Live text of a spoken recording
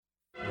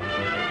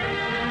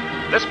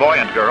This boy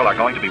and girl are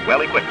going to be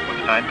well equipped when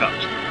the time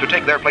comes to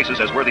take their places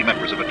as worthy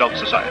members of adult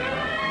society.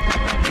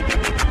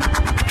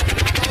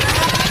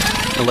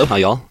 Aloha,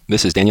 y'all.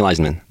 This is Daniel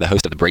Eisenman, the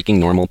host of the Breaking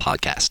Normal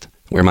podcast,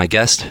 where my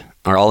guests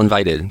are all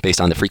invited based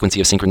on the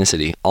frequency of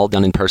synchronicity, all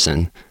done in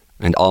person,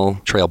 and all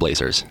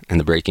trailblazers in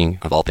the breaking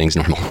of all things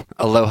normal.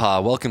 Aloha.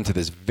 Welcome to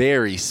this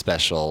very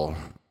special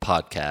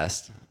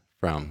podcast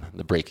from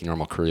the Breaking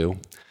Normal crew.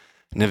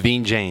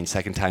 Naveen, Jain,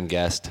 second-time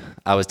guest.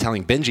 I was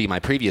telling Benji, my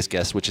previous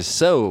guest, which is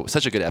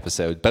such a good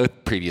episode,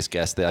 both previous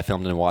guests that I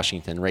filmed in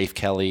Washington, Rafe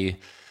Kelly,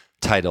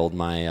 titled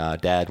My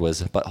Dad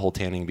Was Butthole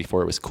Tanning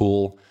Before It Was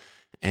Cool,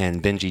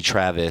 and Benji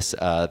Travis,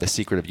 The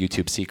Secret of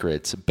YouTube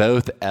Secrets,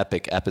 both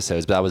epic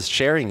episodes. But I was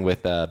sharing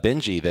with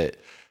Benji that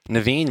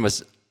Naveen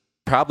was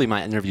probably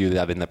my interview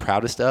that I've been the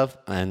proudest of,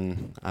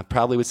 and I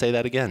probably would say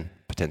that again,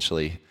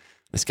 potentially.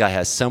 This guy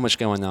has so much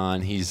going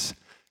on. He's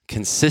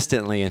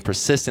consistently and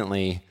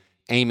persistently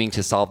aiming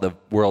to solve the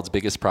world's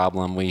biggest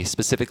problem. We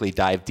specifically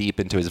dive deep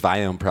into his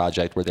Viome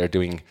project where they're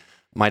doing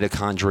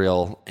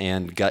mitochondrial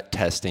and gut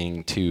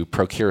testing to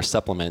procure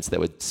supplements that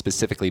would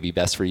specifically be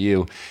best for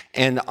you.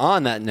 And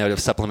on that note of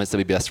supplements that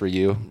would be best for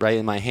you, right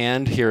in my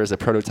hand, here is a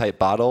prototype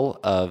bottle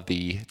of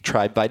the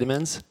Tribe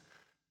Vitamins,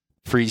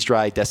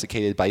 freeze-dried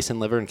desiccated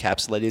bison liver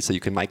encapsulated so you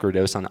can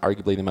microdose on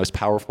arguably the most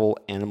powerful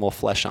animal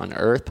flesh on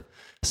earth,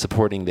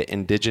 supporting the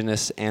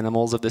indigenous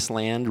animals of this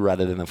land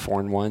rather than the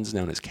foreign ones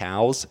known as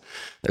cows.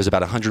 There's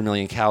about 100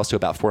 million cows to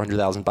about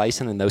 400,000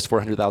 bison, and those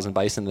 400,000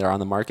 bison that are on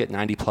the market,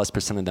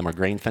 90+% of them are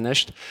grain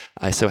finished.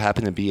 I so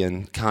happen to be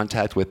in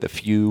contact with a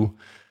few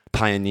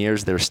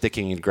pioneers that are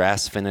sticking in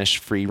grass finished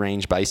free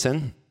range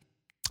bison,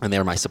 and they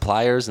were my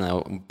suppliers,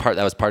 and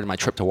that was part of my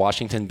trip to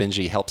Washington.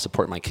 Benji helped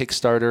support my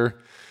Kickstarter.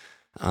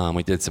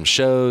 We did some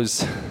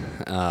shows,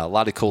 a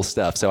lot of cool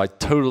stuff. So I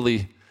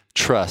totally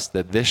trust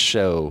that this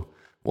show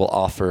will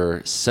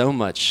offer so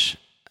much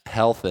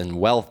health and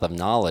wealth of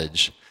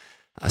knowledge,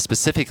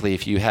 specifically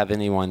if you have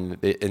anyone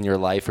in your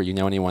life or you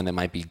know anyone that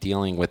might be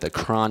dealing with a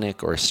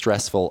chronic or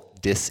stressful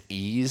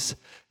dis-ease.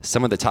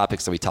 Some of the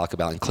topics that we talk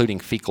about, including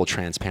fecal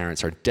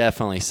transparents, are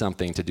definitely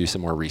something to do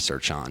some more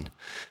research on.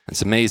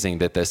 It's amazing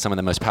that some of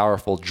the most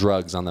powerful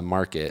drugs on the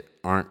market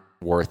aren't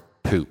worth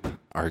poop,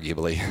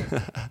 arguably.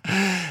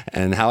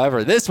 And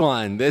however, this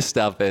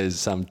stuff is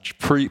some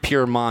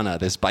pure mana,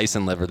 this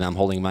bison liver that I'm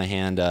holding in my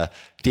hand.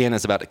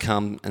 Deanna's about to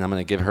come, and I'm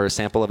going to give her a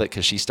sample of it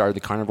because she started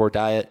the carnivore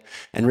diet.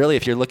 And really,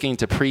 if you're looking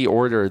to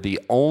pre-order the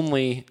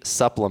only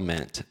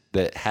supplement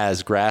that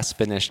has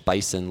grass-finished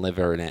bison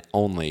liver in it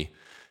only,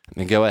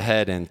 then go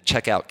ahead and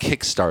check out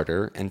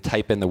Kickstarter and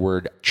type in the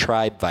word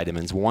Tribe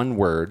Vitamins, one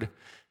word.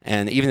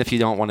 And even if you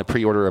don't want to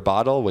pre-order a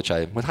bottle, which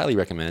I would highly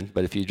recommend,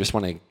 but if you just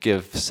want to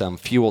give some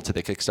fuel to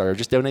the Kickstarter,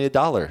 just donate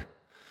 $1.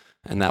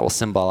 And that will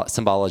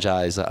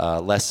symbolize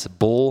less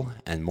bull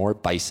and more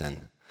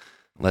bison.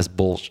 Less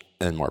bull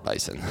and more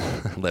bison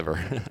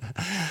liver.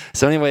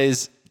 So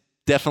anyways,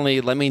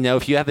 definitely let me know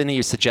if you have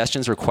any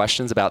suggestions or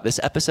questions about this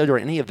episode or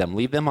any of them.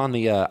 Leave them on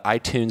the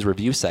iTunes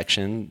review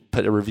section.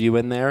 Put a review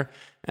in there.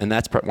 And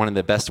that's one of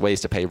the best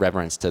ways to pay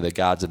reverence to the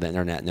gods of the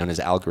internet known as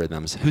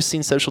algorithms. Who's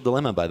seen Social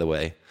Dilemma, by the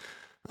way?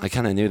 I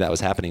kind of knew that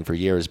was happening for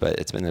years, but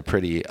it's been a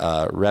pretty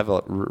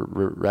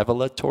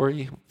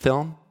revelatory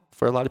film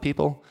for a lot of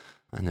people.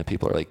 I know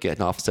people are like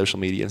getting off social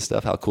media and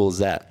stuff. How cool is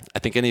that? I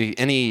think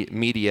any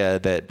media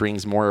that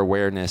brings more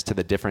awareness to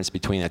the difference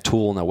between a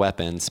tool and a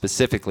weapon,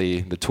 specifically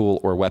the tool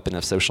or weapon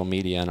of social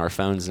media and our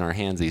phones in our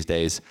hands these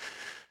days,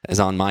 is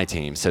on my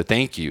team. So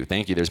thank you.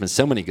 There's been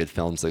so many good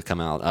films that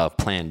come out.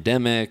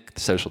 Plandemic,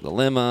 Social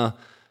Dilemma.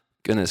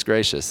 Goodness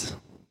gracious.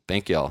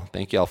 Thank y'all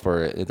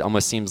for it. It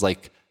almost seems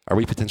like, are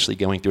we potentially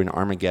going through an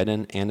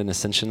Armageddon and an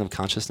ascension of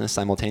consciousness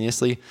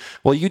simultaneously?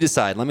 Well, you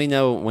decide. Let me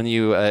know when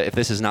if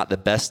this is not the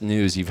best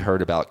news you've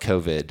heard about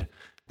COVID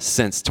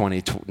since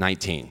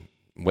 2019,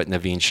 what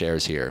Naveen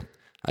shares here.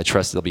 I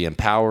trust it'll be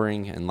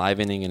empowering,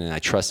 enlivening, and I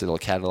trust it'll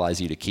catalyze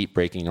you to keep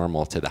breaking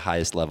normal to the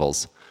highest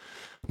levels.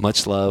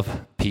 Much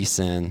love, peace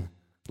in.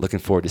 Looking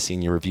forward to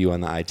seeing your review on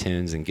the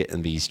iTunes and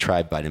getting these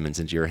Tribe Vitamins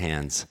into your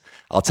hands.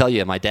 I'll tell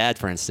you, my dad,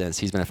 for instance,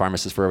 he's been a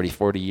pharmacist for already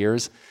 40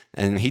 years,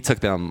 and he took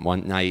them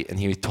one night, and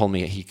he told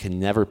me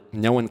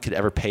no one could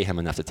ever pay him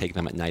enough to take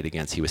them at night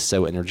again. He was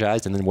so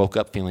energized, and then woke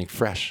up feeling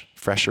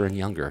fresher and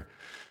younger.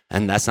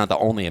 And that's not the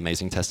only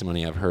amazing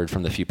testimony I've heard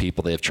from the few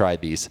people that have tried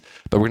these.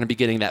 But we're going to be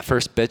getting that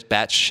first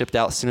batch shipped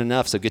out soon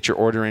enough, so get your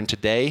order in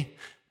today,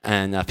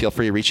 and feel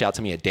free to reach out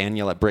to me at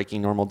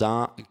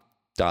daniel@breakingnormal.com,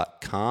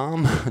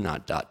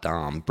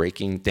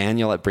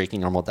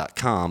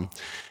 Daniel@breakingnormal.com,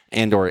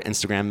 and or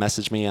Instagram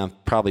message me. I'm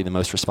probably the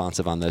most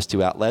responsive on those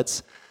two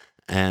outlets.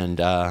 And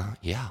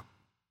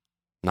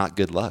not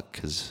good luck,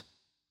 because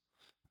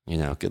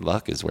good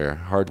luck is where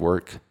hard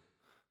work,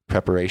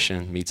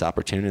 preparation meets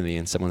opportunity,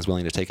 and someone's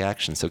willing to take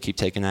action. So keep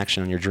taking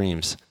action on your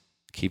dreams.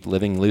 Keep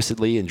living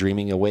lucidly and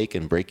dreaming awake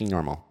and breaking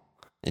normal.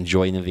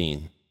 Enjoy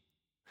Naveen.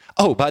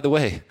 Oh, by the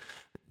way,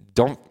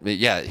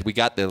 we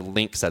got the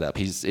link set up.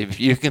 If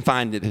you can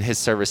find his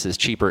services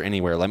cheaper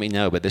anywhere, let me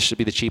know. But this should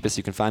be the cheapest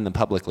you can find them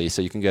publicly.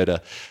 So you can go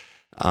to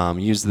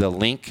use the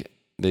link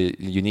the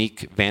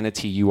unique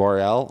vanity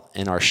URL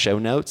in our show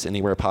notes,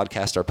 anywhere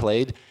podcasts are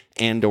played,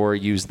 and or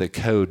use the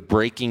code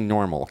Breaking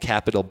Normal,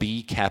 capital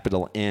B,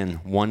 capital N,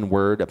 one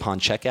word upon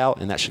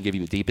checkout, and that should give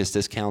you the deepest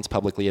discounts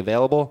publicly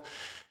available.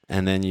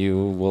 And then you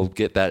will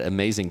get that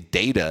amazing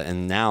data.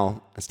 And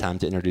now it's time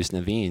to introduce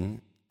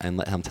Naveen and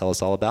let him tell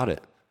us all about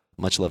it.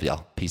 Much love,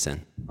 y'all. Peace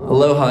in.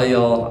 Aloha,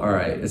 y'all. All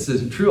right. It's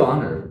a true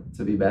honor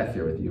to be back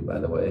here with you, by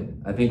the way.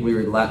 I think we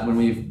were, when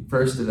we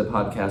first did the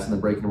podcast, and the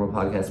Breaking Normal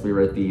podcast, we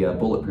were at the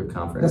Bulletproof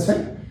Conference. That's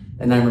right.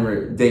 And I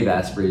remember Dave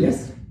Asprey.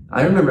 Yes.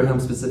 I remember him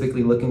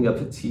specifically looking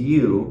up to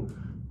you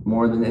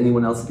more than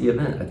anyone else at the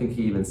event. I think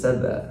he even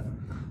said that.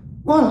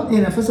 Well,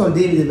 first of all,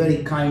 Dave is a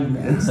very kind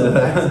man, so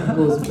that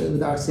goes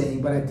without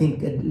saying. But I think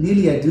that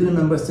really, I do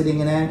remember sitting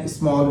in a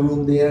small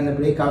room there in a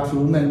breakout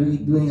room and we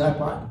doing our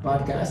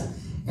podcast.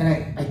 And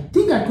I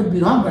think I could be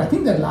wrong, but I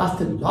think that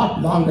lasted a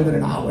lot longer than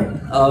an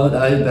hour. Oh,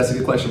 that's a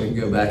good question. We can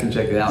go back and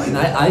check it out. And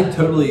I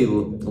totally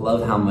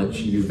love how much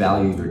you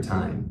value your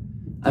time.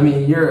 I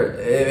mean,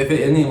 if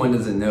anyone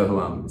doesn't know who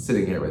I'm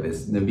sitting here with,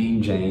 is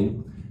Naveen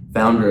Jain,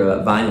 founder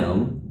of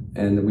Viome,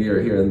 and we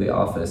are here in the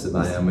office at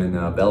Viome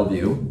in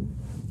Bellevue.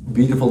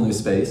 Beautiful new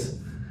space.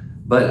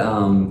 But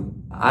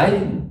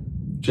I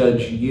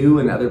judge you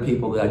and other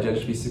people that I judge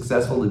to be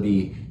successful to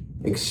be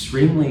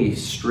extremely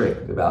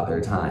strict about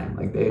their time.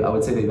 I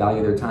would say they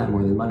value their time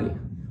more than money.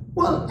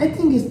 Well, I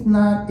think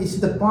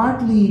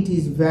partly it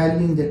is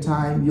valuing the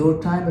time, your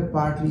time, but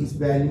partly is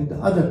valuing the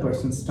other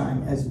person's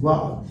time as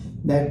well.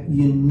 That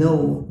you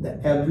know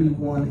that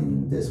everyone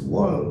in this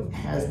world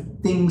has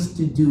things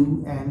to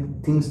do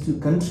and things to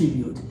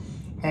contribute.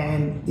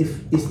 And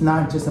if it's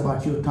not just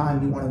about your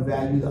time, you want to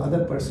value the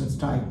other person's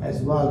time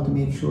as well to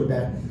make sure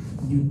that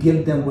you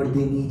give them what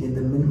they need in the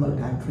minimal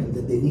time frame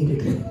that they need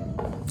it in.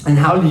 And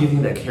how do you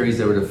think that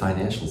carries over to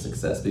financial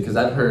success? Because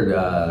I've heard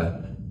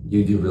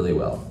you do really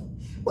well.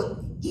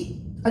 Well,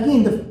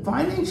 again, the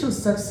financial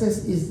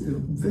success is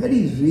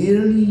very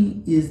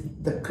rarely is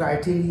the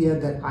criteria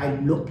that I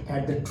look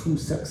at the true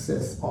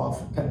success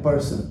of a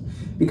person.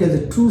 Because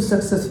the true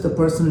success of the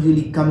person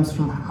really comes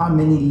from how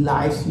many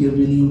lives you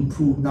really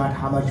improve, not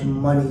how much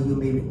money you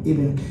may be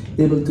even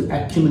able to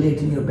accumulate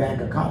in your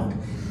bank account.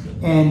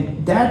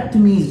 And that to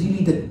me is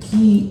really the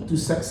key to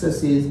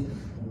success, is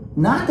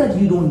not that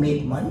you don't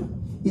make money,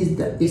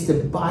 it's the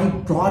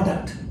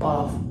byproduct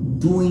of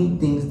doing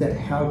things that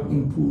help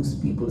improve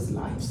people's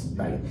lives,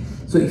 right?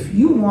 So if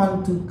you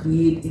want to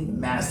create a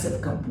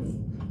massive company,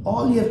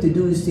 all you have to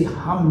do is see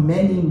how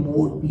many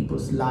more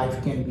people's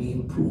life can be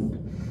improved.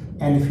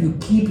 And if you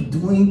keep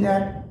doing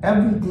that,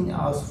 everything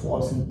else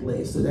falls in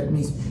place. So that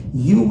means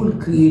you will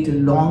create a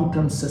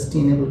long-term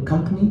sustainable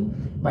company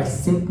by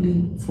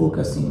simply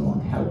focusing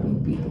on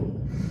helping people.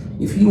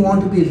 If you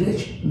want to be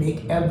rich,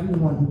 make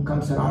everyone who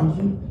comes around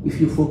you.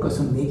 If you focus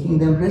on making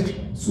them rich,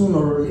 sooner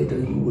or later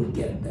you will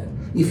get there.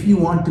 If you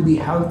want to be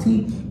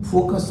healthy,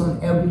 focus on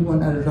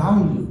everyone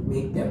around you,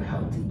 make them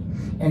healthy.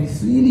 And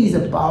it really is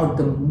about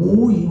the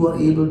more you are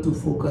able to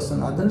focus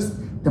on others,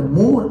 the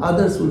more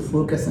others will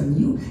focus on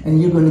you,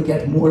 and you're going to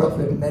get more of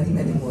it many,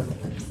 many more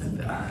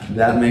times.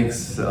 That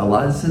makes a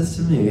lot of sense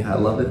to me. I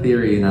love the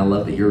theory, and I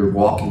love that you're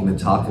walking the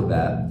talk of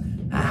that.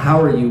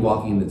 How are you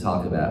walking the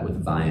talk of that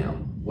with Viome?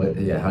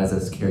 How does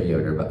this carry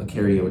over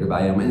to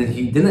Viome? And if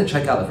you didn't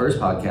check out the first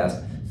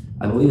podcast,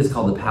 I believe it's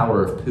called The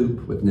Power of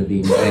Poop with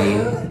Naveen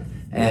Jain.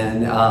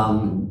 And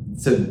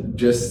so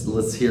just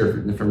let's hear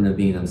from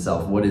Naveen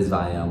himself. What is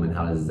Viome and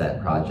how does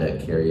that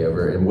project carry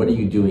over? And what are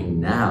you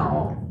doing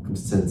now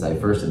since I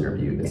first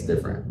interviewed that's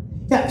different?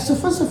 Yeah, so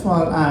first of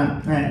all,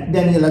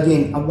 Daniel,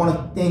 again, I want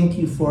to thank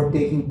you for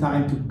taking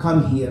time to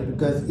come here,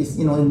 because it's,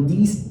 in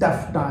these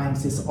tough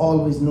times, it's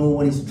always no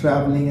one is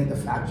traveling, and the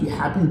fact you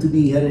happen to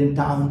be here in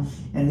town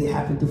and we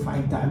happen to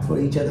find time for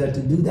each other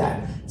to do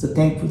that. So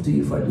thankful to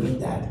you for doing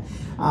that.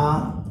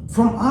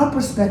 From our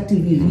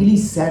perspective, we really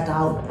set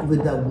out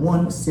with the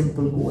one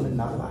simple goal in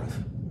our life.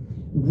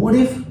 What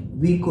if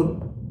we could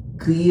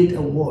create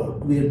a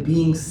world where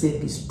being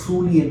sick is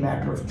truly a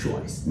matter of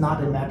choice,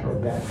 not a matter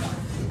of bad luck?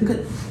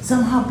 Because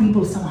somehow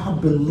people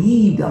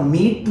believed, are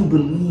made to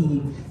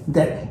believe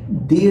that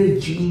their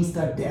genes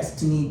are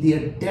destiny,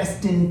 they're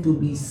destined to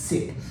be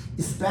sick.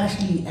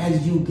 Especially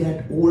as you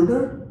get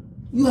older,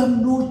 you have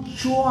no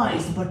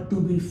choice but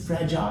to be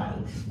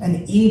fragile.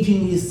 And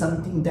aging is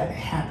something that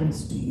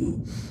happens to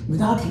you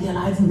without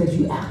realizing that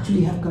you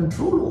actually have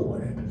control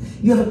over it.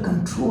 You have a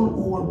control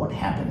over what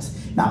happens.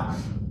 Now,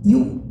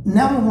 you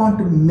never want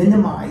to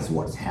minimize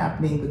what's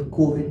happening with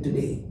COVID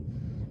today.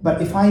 But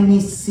if I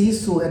may say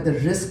so, at the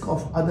risk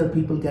of other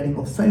people getting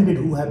offended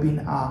who have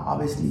been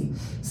obviously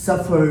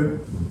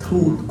suffered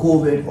through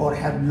COVID or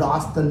have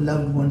lost their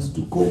loved ones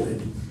to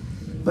COVID.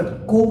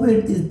 But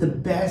COVID is the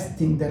best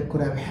thing that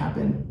could have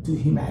happened to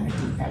humanity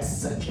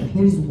as such. And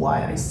here's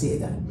why I say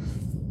that.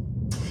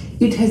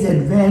 It has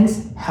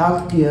advanced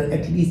healthcare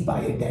at least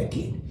by a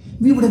decade.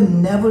 we would have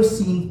never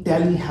seen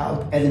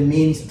telehealth as a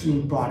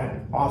mainstream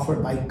product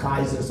offered by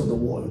Kaisers of the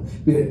world.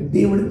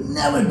 They would have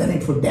never done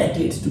it for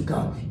decades to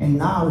come. And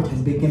now it has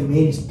become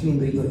mainstream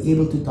where you're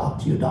able to talk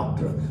to your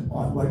doctor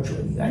or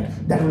virtually, right?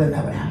 That would have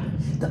never happened.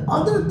 The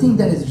other thing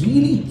that has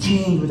really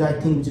changed, which I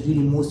think is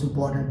really most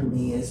important to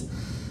me, is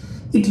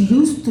it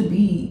used to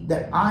be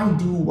that I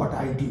do what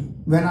I do.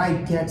 When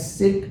I get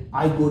sick,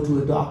 I go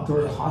to a doctor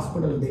or a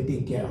hospital and they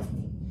take care of me.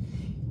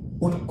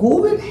 What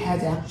COVID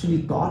has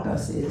actually taught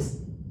us is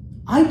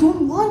I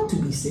don't want to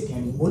be sick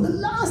anymore. The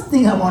last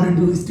thing I want to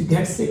do is to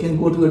get sick and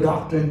go to a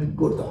doctor and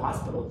go to the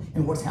hospital.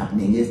 And what's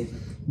happening is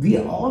we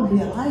are all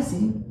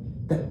realizing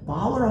the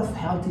power of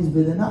health is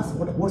within us.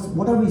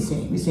 What are we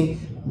saying? We're saying,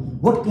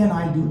 what can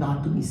I do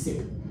not to be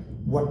sick?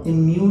 What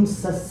immune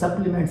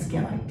supplements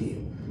can I take?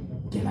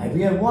 Can I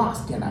wear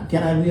masks? Can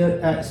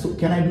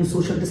I do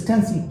social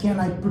distancing? Can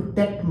I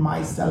protect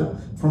myself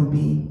from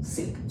being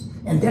sick?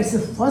 And that's the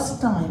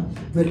first time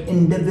where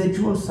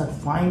individuals are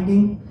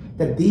finding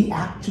that they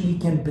actually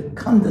can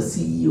become the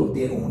CEO of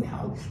their own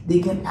health.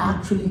 They can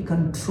actually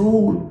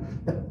control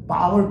the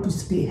power to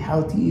stay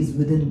healthy is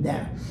within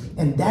them.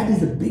 And that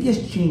is the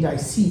biggest change I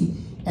see.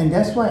 And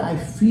that's why I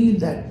feel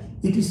that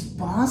it is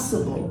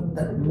possible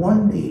that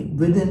one day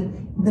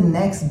within the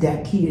next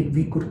decade,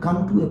 we could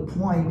come to a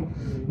point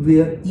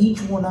where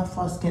each one of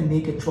us can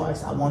make a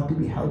choice. I want to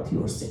be healthy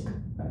or sick.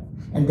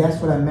 And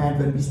that's what I meant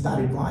when we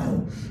started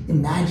Viome.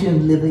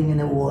 Imagine living in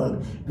a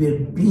world where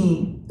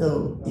being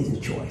ill is a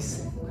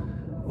choice.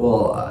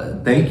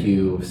 Well, thank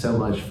you so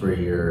much for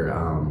your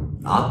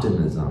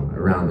optimism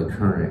around the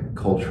current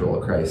cultural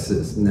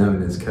crisis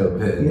known as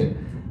COVID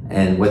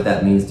and what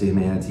that means to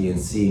humanity, and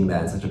seeing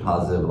that in such a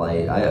positive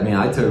light. I mean,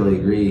 I totally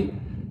agree.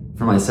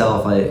 For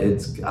myself, I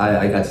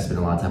got to spend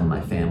a lot of time with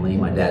my family.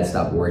 My dad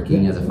stopped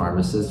working as a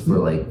pharmacist for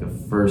like the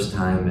first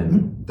time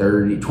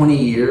in 20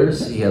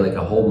 years. He had like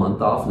a whole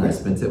month off, and I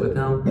spent it with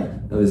him.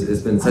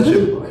 It's been such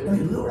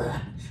I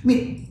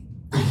mean,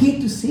 I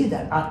hate to say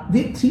that.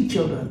 We have 3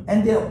 children,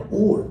 and they're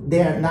old.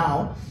 They are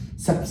now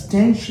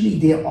substantially,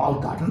 they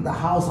all gotten the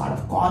house out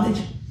of college.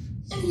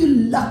 And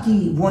you're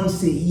lucky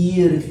once a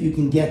year if you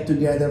can get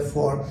together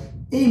for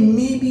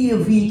maybe a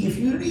week, if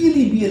you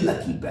really be a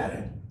lucky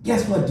parent.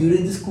 Guess what?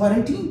 During this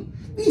quarantine,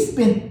 we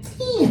spent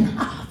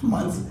 3.5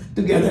 months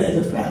together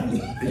as a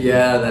family.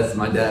 Yeah, that's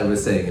my dad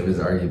was saying it was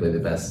arguably the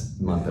best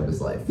month of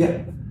his life.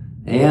 Yeah.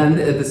 And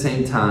at the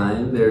same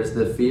time, there's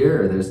the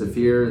fear. There's the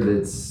fear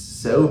that's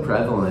so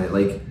prevalent,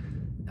 like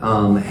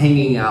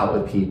hanging out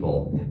with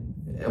people.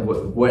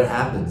 What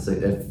happens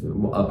if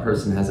a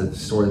person has a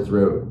sore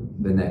throat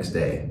the next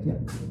day?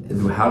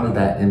 Yeah. How did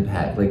that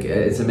impact? Like,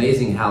 it's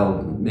amazing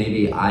how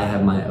maybe I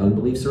have my own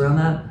beliefs around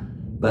that,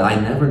 but I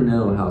never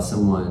know how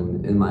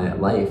someone in my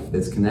life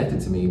that's connected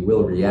to me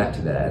will react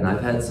to that. And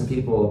I've had some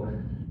people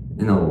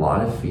in a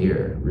lot of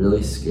fear,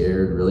 really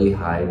scared, really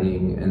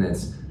hiding, and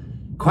it's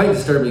quite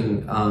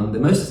disturbing. The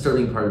most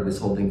disturbing part of this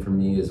whole thing for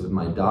me is with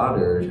my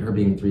daughter, her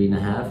being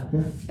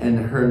 3.5, and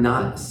her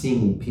not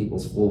seeing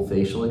people's full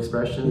facial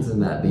expressions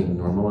and that being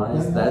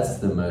normalized. That's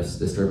the most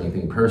disturbing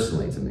thing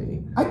personally to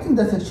me. I think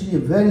that's actually a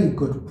very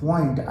good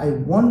point. I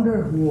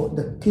wonder who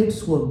the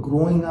kids who are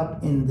growing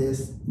up in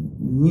this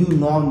new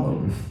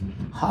normal,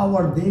 how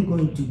are they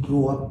going to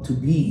grow up to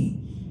be?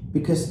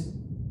 Because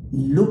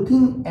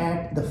looking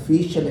at the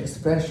facial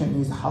expression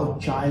is how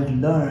child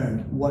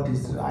learn what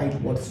is right,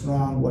 what's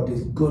wrong, what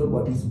is good,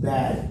 what is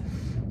bad.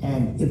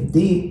 And if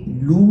they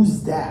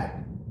lose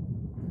that,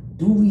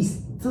 do we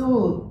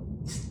still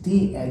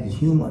stay as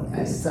human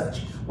as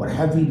such? Or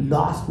have we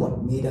lost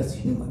what made us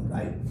human,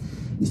 right?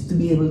 Is to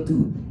be able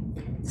to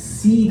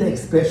see the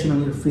expression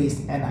on your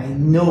face, and I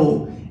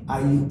know,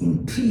 are you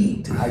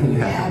intrigued? Are you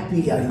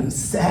happy? Are you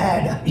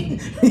sad? Are you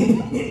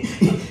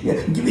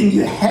giving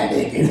you a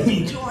headache and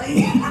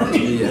enjoying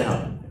it?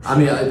 Yeah. I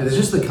mean, it's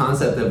just the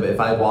concept of if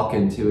I walk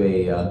into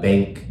a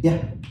bank,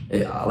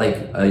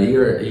 like a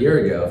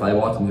year ago, if I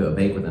walked into a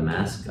bank with a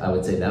mask, I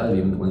would say that would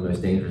be one of the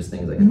most dangerous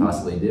things I could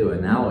possibly do.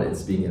 And now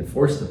it's being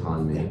enforced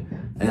upon me.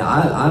 And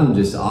I'm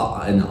just in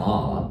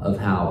awe of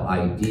how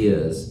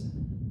ideas,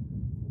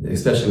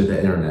 especially with the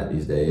internet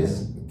these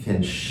days,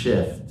 can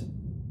shift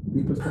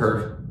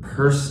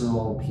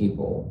personal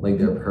people, like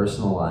their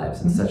personal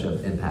lives in such an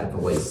impactful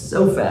way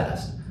so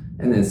fast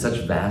and in such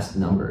vast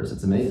numbers.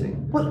 It's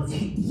amazing. Well,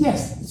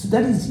 yes, so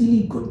that is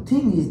really good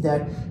thing is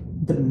that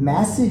the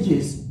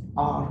messages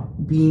are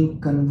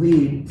being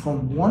conveyed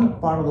from one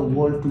part of the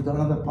world to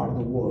another part of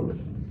the world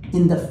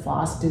in the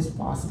fastest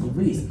possible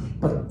ways.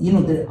 But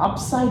the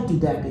upside to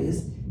that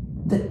is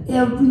that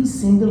every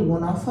single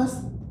one of us,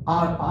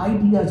 our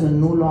ideas are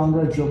no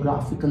longer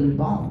geographically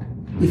bound.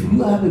 If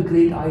you have a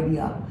great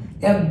idea,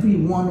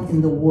 everyone in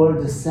the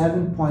world, the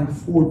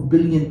 7.4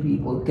 billion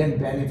people, can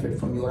benefit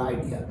from your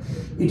idea.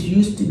 It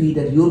used to be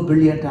that your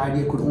brilliant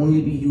idea could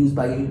only be used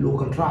by your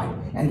local tribe,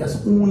 and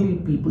there's only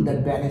people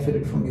that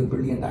benefited from your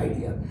brilliant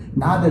idea.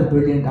 Now that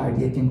brilliant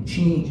idea can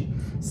change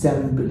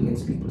 7 billion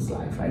people's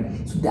life,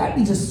 right? So that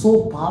is just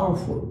so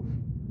powerful.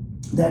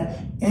 that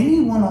any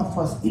one of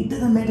us, it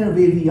doesn't matter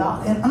where we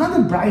are. And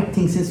another bright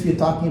thing, since we're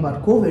talking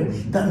about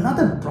COVID,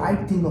 another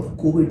bright thing of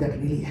COVID that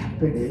really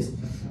happened is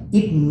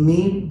it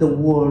made the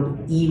world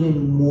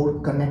even more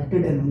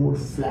connected and more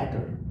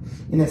flatter,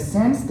 in a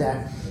sense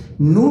that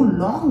no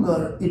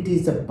longer it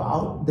is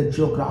about the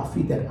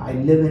geography that I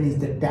live in, is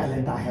the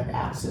talent I have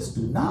access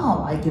to.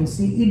 Now I can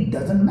see it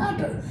doesn't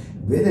matter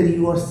whether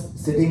you are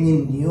sitting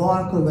in New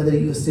York or whether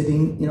you're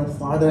sitting,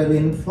 farther away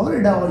in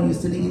Florida, or you're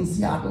sitting in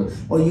Seattle,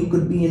 or you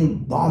could be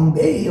in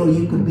Bombay, or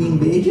you could be in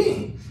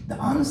Beijing. The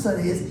answer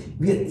is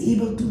we are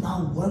able to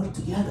now work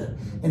together.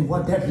 And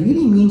what that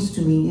really means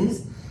to me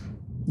is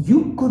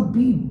you could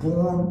be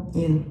born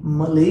in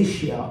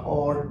Malaysia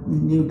or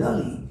New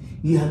Delhi.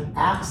 You have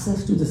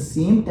access to the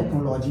same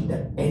technology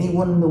that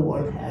anyone in the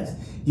world has.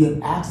 You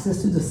have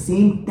access to the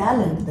same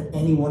talent that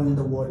anyone in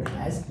the world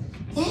has.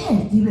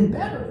 And even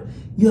better,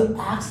 you have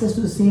access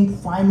to the same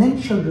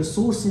financial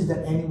resources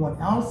that anyone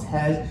else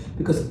has,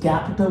 because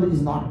capital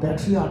is not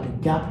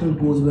patriotic. Capital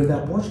goes where the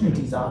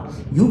opportunities are.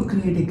 You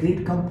create a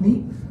great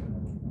company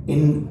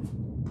in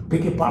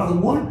pick a part of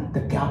the world,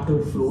 the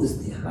capital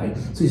flows there, right?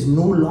 So it's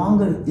no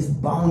longer is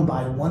bound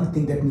by one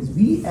thing. That means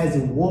we as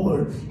a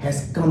world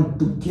has come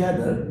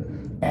together.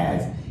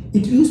 As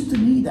it used to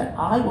be that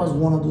I was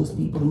one of those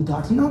people who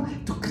thought,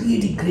 to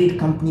create a great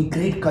company,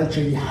 great culture,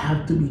 you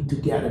have to be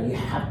together. You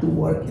have to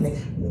work in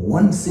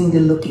one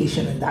single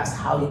location, and that's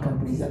how your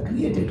companies are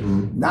created.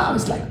 Mm-hmm. Now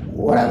it's like,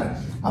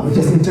 whatever. I was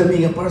just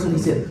interviewing a person,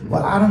 he said,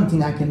 well, I don't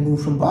think I can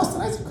move from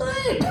Boston. I said,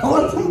 great, I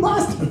work from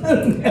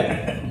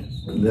Boston.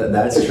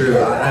 That's true.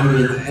 I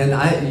mean,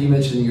 and you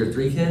mentioned your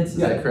 3 kids, is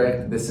that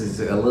correct? This is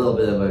a little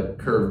bit of a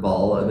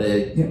curveball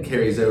that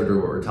carries over to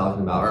what we're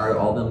talking about. Are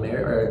all them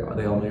married? Are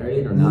they all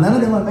married or not? None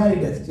of them are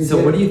married yet.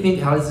 So what do you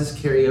think, how does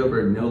this carry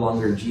over, no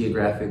longer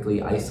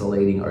geographically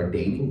isolating our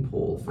dating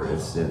pool, for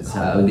instance?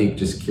 I would be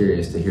just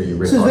curious to hear you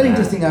riff So it's on very that.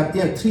 interesting.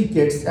 I have 3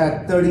 kids,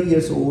 30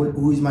 years old,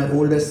 who is my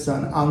oldest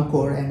son,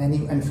 Ankur,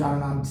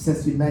 and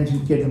since we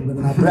mentioned kids, I'm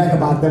going to brag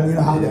about them,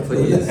 how they're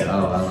Please.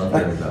 Oh, I love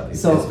hearing about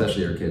these, So,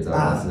 especially your kids. I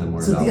want to know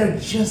more so about they are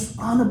just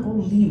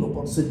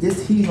unbelievable. So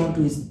he's on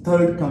to his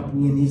 3rd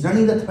company, and he's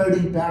running the 3rd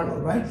in parallel,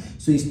 right?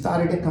 So he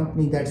started a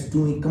company that's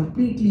doing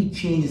completely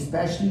change,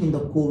 especially in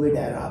the COVID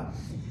era,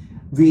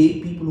 where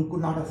people who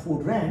could not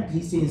afford rent,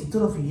 he said,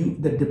 instead of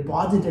the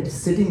deposit that is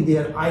sitting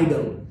there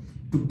idle,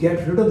 to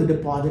get rid of the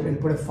deposit and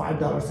put a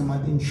 $5 a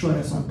month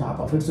insurance on top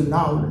of it. So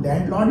now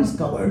landlord is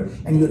covered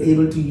and you're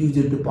able to use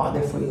your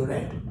deposit for your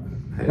rent.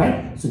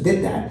 Right? So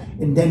did that.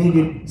 And then he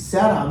did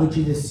Sarah, which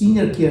is a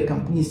senior care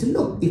company. He said,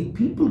 look, if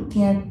people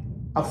can't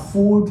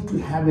afford to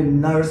have a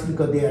nurse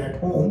because they are at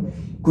home,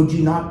 could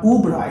you not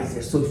Uberize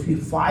it? So if you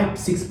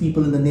 5-6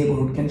 people in the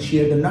neighborhood can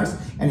share the nurse,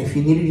 and if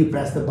you need it, you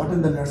press the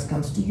button, the nurse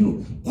comes to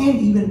you. And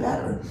even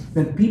better,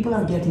 when people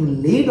are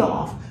getting laid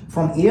off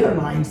from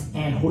airlines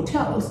and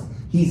hotels,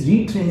 he's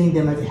retraining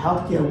them as a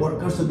healthcare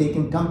worker so they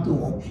can come to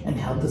home and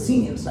help the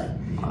seniors. Like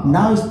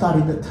now he's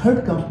starting the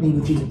 3rd company,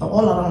 which is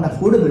all around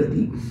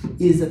affordability.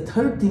 Is the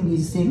 3rd thing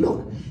he's saying,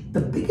 look,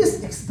 the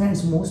biggest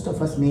expense most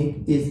of us make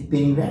is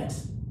paying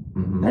rents.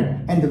 Mm-hmm. Right?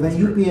 And when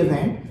you pay a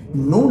rent,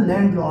 no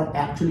landlord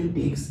actually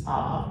takes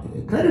a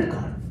credit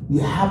card.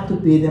 You have to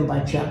pay them by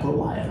check or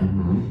wire.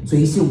 Mm-hmm. So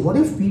he said, what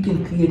if we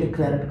can create a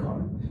credit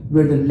card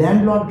where the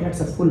landlord gets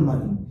a full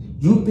money,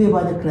 you pay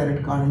by the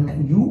credit card,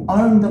 and you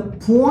earn the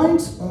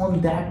points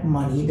on that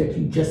money that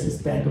you just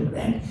spent on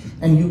rent,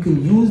 and you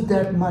can use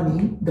that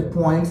money, the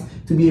points,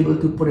 to be able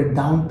to put a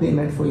down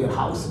payment for your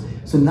house.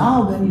 So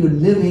now when you're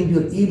living,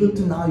 you're able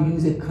to now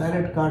use a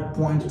credit card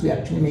points to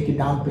actually make a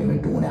down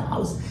payment to own a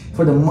house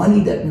for the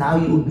money that now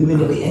you're giving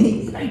away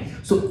anyway, right?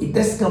 So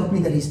this company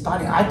that he's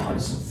starting, I thought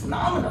it's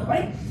phenomenal,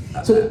 right?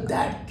 So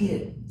that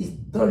kid is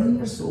 30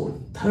 years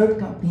old, 3rd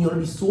company, he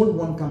already sold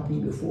 1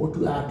 company before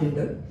to our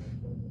Tinder.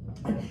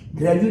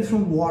 Graduated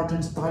from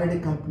Wharton, started a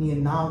company,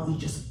 and now he's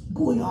just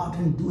going out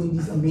and doing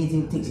these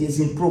amazing things. He's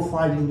been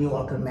profiled in New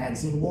Yorker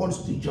magazine, Wall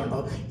Street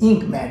Journal,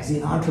 Inc.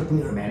 magazine,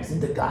 Entrepreneur magazine.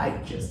 The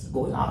guy just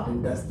goes out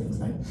and does things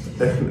like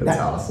That's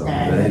awesome.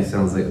 That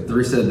sounds like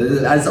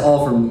that's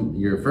all from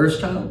your first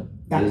child?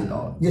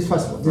 Just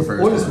first one, just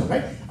oldest one,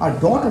 right? Our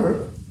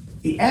daughter,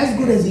 as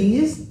good as he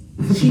is,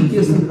 she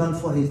gives him run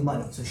for his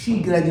money. So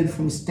she graduated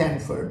from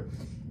Stanford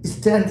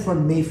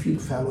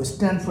Mayfield Fellow,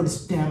 Stanford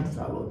Stamp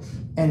Fellow,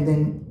 and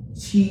then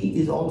she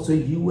is also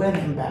UN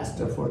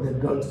ambassador for the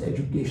Girls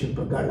Education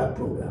Garla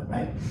program,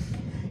 right?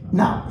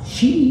 Now,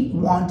 she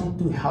wanted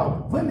to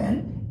help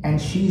women, and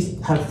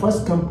her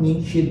first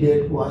company she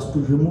did was to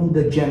remove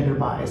the gender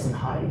bias in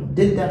hiring.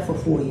 Did that for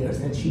 4 years,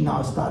 and she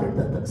now started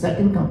the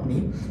 2nd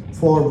company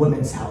for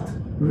women's health.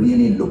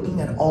 Really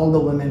looking at all the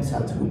women's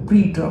health, to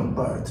preterm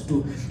birth,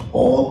 to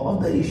all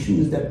of the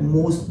issues that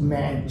most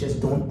men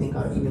just don't think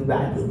are even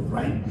valuable,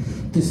 right?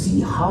 To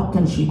see how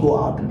can she go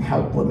out and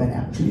help women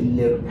actually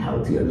live a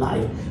healthier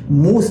life.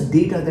 Most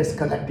data that's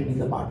collected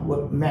is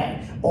about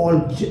men. All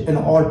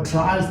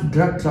trials,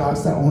 drug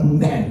trials are on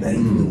men. Very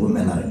few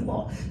women are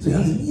involved. So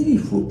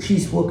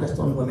she's focused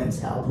on women's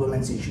health,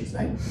 women's issues,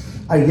 right?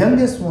 Our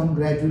youngest one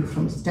graduated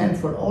from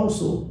Stanford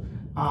also,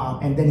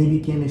 and then he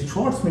became a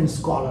Schwarzman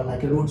scholar,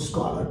 like a Rhodes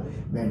Scholar,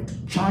 went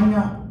to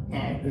China,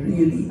 and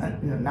really,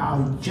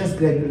 now he just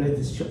graduated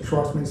his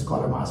Schwarzman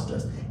Scholar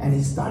Masters, and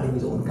he's starting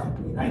his own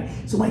company, right?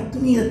 So to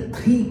me, the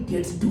 3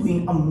 kids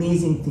doing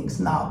amazing things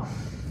now.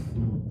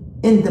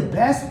 And the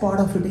best part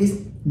of it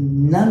is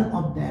none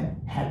of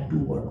them had to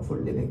work for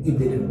a living if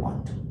they didn't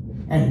want to.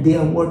 And they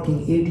are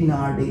working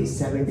 18-hour days,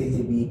 7 days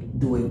a week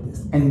doing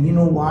this. And you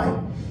know why?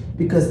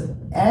 Because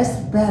as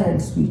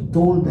parents, we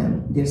told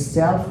them their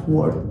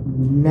self-worth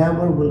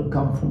never will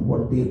come from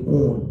what they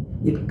own.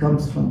 It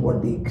comes from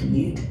what they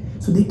create.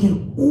 So they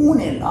can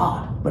own a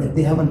lot, but if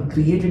they haven't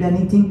created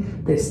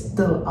anything, they're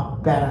still a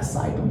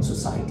parasite on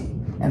society.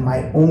 And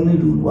my only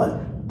rule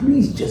was,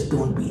 please just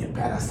don't be a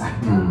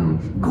parasite.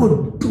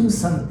 Go do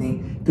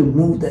something to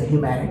move the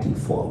humanity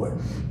forward.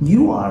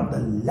 You are the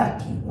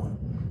lucky one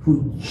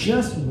who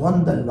just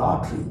won the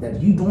lottery,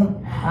 that you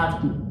don't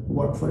have to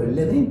work for a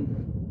living.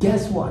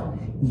 Guess what?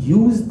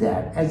 Use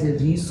that as a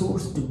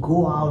resource to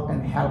go out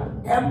and help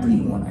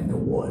everyone in the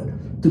world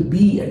to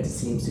be at the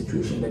same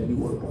situation that you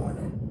were born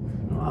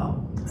in.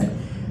 Wow.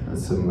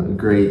 That's some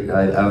great,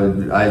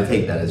 I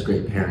take that as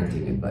great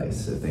parenting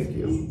advice, so thank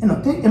you.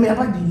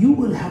 Apparently you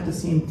will have the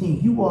same thing.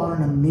 You are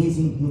an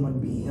amazing human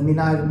being.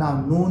 I've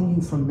now known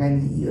you for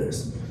many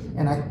years.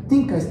 And I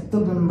think I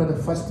still remember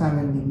the first time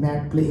when we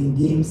met playing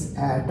games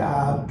at,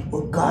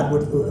 what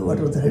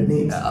was her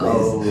name's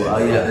place?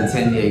 The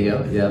San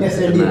Diego. Yeah.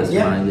 Yes,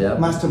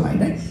 Mastermind,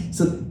 Mastermind, right?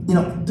 So,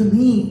 to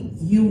me,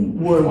 you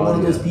were one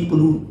of those people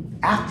who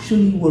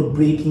actually were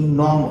breaking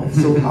normal.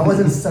 So I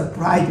wasn't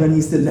surprised when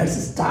you said,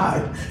 let's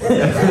start.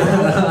 Yeah,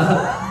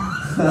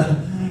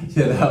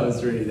 that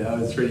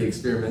was pretty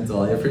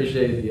experimental. I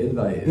appreciated the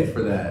invite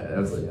for that. I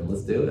was like,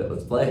 let's do it,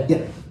 let's play.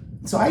 Yeah.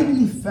 So I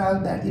really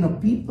felt that,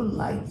 people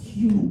like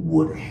you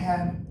would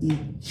have a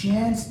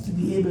chance to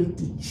be able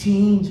to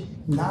change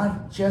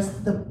not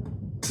just the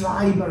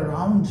tribe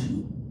around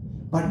you,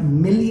 but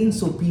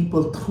millions of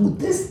people through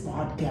this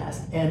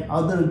podcast and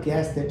other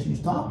guests that you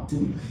talk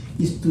to,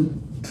 is to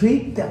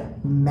take the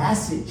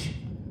message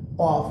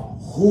of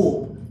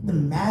hope, the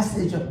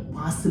message of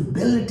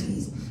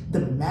possibilities, the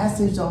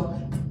message of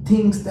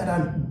things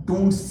that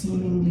don't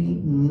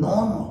seemingly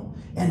normal.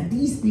 And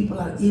these people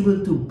are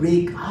able to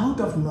break out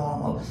of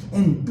normal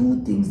and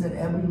do things that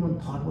everyone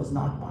thought was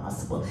not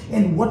possible.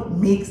 And what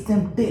makes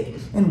them tick,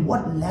 and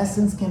what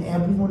lessons can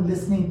everyone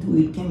listening to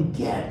it can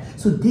get,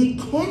 so they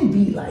can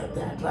be like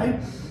that, right?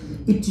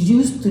 It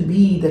used to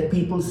be that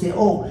people say,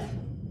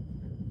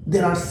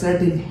 there are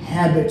certain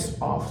habits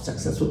of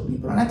successful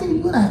people. And I think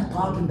you and I have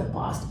talked in the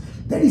past,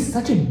 that is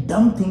such a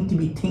dumb thing to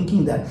be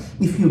thinking that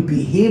if you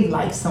behave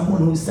like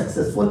someone who is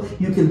successful,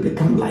 you can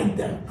become like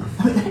them.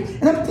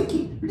 And I'm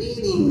thinking,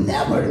 really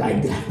never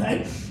like that,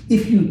 right?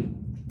 If you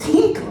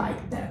think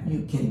like them,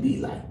 you can be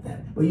like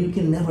them, but you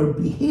can never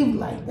behave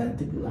like them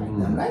to be like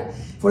them, right?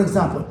 For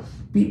example,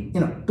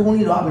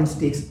 Tony Robbins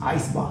takes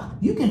ice bath.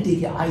 You can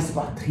take an ice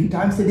bath 3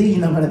 times a day, you're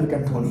not going to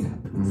become Tony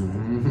Robbins.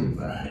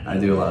 I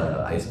do a lot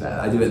of ice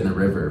bath. I do it in the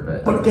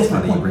river, but guess it's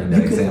funny you bring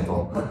that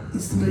example. But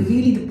it's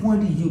really the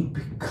point is you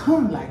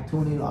become like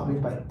Tony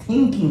Robbins by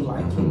thinking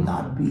like him,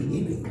 not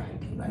behaving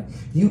like him, right?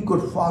 You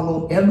could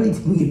follow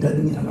everything he does,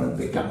 and you're not going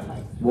to become like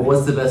him. Well,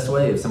 what's the best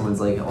way if someone's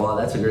like, oh,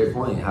 that's a great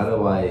point. How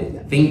do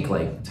I think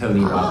like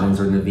Tony Robbins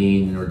or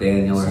Naveen or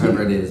Daniel or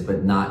whoever it is,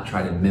 but not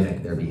try to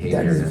mimic their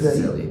behavior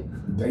necessarily?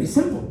 Very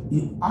simple.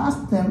 You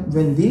ask them,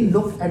 when they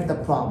look at the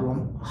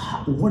problem,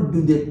 what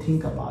do they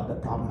think about the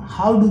problem?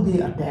 How do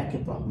they attack a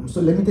problem? So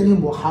let me tell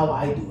you how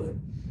I do it.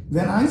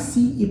 When I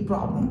see a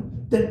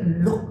problem that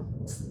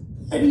looks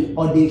very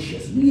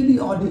audacious,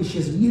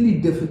 really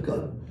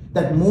difficult,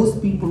 that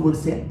most people would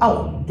say,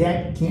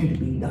 that can't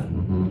be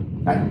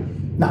done. Right?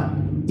 Now,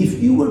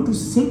 if you were to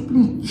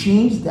simply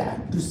change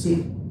that to say,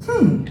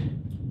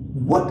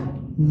 what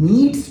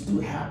needs to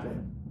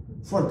happen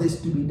for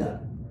this to be done?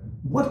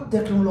 What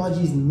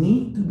technologies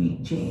need to be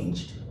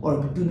changed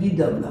or to be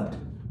developed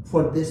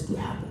for this to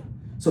happen?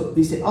 So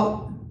we say,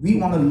 we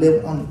want to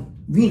live on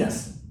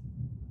Venus.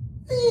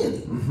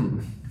 Really?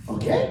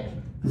 Okay,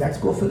 let's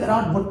go figure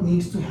out what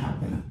needs to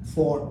happen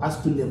for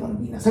us to live on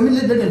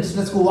Venus.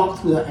 Let's go walk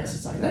through the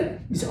exercise,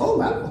 right? We say,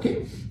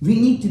 okay, we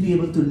need to be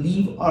able to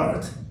leave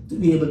Earth to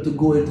be able to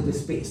go into the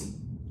space.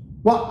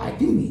 Well, I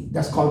think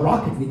that's called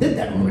rocket. We did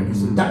that already,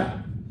 so done.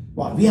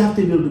 Well, we have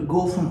to be able to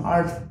go from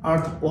Earth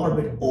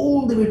orbit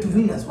all the way to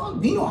Venus. Well,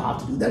 we know how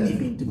to do that. We've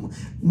been to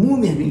Moon,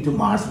 we've been to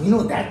Mars. We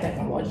know that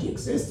technology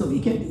exists, so we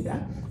can do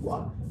that.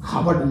 Well,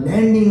 how about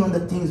landing on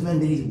the things when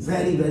there is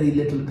very, very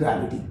little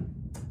gravity?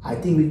 I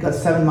think we've got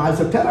 7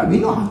 miles of terror. We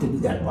know how to do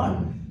that part.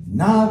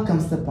 Now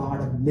comes the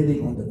part of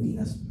living on the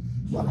Venus.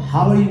 Well,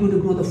 how are you going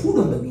to grow the food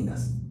on the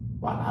Venus?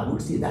 Well, I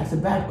would say that's a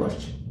bad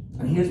question.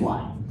 And here's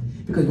why.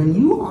 Because when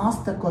you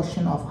ask the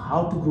question of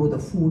how to grow the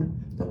food,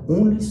 the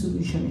only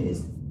solution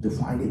is to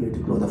find a way to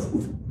grow the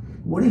food.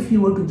 What if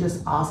you were to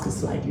just ask a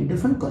slightly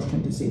different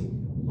question to say,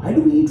 why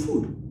do we eat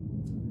food?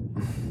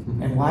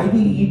 And why we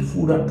eat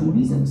food are 2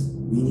 reasons.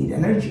 We need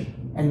energy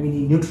and we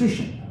need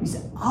nutrition. We say,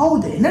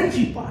 the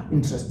energy part,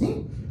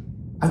 interesting.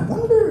 I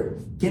wonder,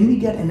 can we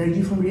get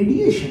energy from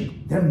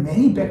radiation? There are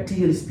many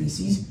bacterial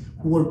species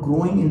who are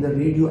growing in the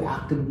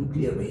radioactive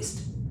nuclear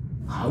waste.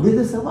 How do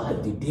they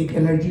survive? They take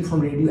energy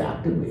from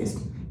radioactive waste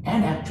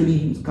and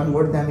actually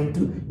convert them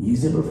into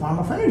usable form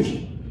of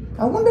energy.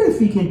 I wonder if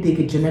we can take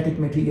a genetic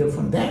material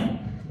from them,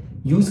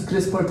 use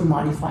CRISPR to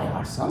modify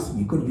ourselves.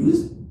 We could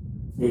use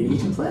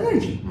radiation for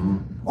energy.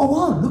 Oh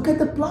wow, look at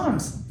the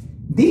plants.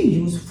 They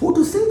use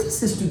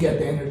photosynthesis to get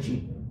the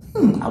energy.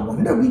 I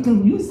wonder we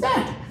can use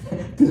that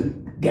to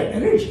get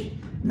energy.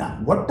 Now,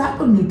 what type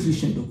of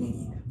nutrition do we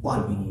need?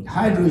 Well, we need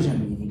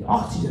hydrogen, we need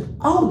oxygen.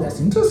 Oh, that's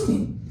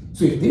interesting.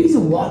 So if there is a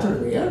water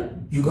there,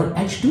 you got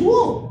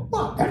H2O.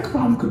 Well, that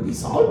problem could be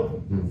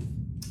solved.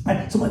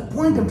 And so my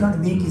point I'm trying to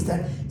make is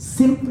that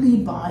simply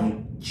by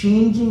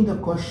changing the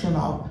question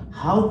of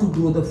how to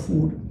grow the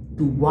food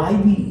to why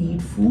we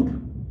eat food,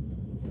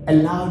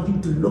 allowed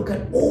you to look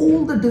at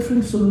all the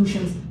different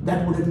solutions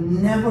that would have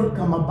never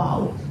come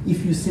about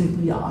if you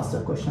simply asked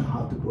the question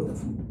how to grow the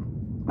food,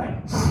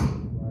 right?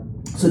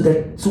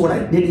 So what I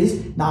did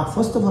is, now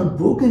first of all,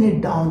 broken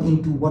it down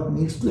into what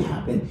needs to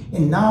happen,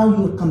 and now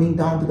you're coming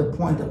down to the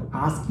point of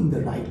asking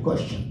the right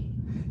question.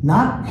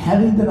 Not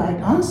having the right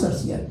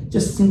answers yet,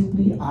 just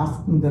simply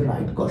asking the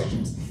right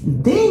questions.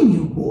 And then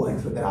you go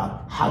and figure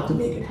out how to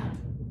make it happen,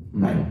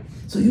 right?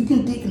 So you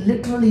can take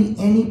literally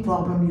any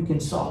problem, you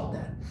can solve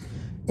that.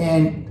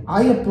 And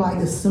I apply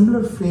the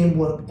similar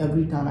framework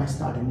every time I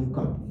start a new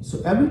company.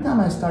 So every time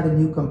I start a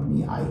new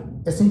company, I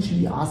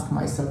essentially ask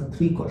myself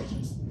 3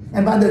 questions.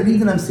 And by the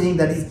reason I'm saying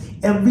that is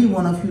every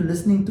one of you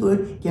listening to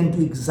it can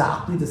do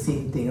exactly the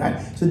same thing, right?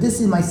 So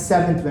this is my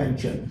 7th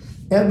venture.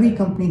 Every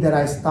company that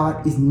I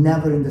start is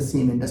never in the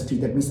same industry.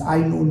 That means I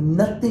know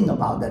nothing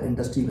about that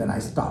industry when I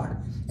start.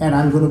 And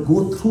I'm going to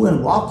go through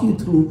and walk you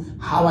through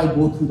how I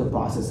go through the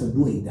process of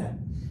doing that.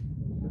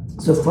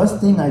 So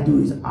first thing I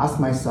do is ask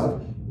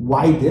myself,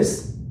 why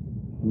this?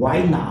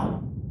 Why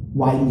now?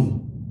 Why me?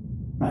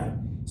 Right?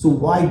 So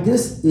why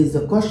this is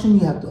the question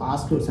you have to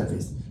ask yourself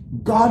is,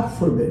 God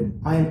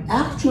forbid I am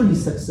actually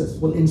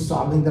successful in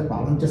solving the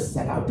problem just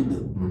set out to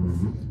do.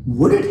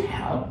 Would it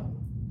help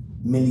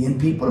million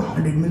people,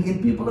 100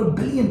 million people, or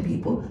billion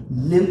people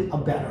live a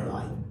better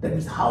life? That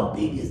means how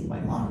big is my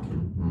market?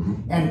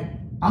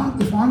 And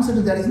if answer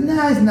to that is,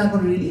 nah, it's not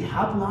going to really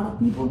help a lot of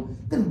people,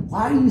 then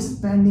why are you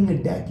spending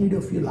a decade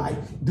of your life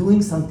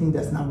doing something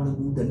that's not going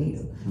to move the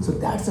needle? So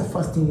that's the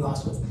first thing you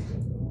ask yourself.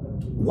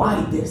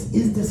 Why this?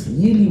 Is this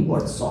really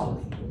worth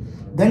solving?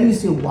 Then you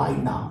say, why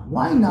now?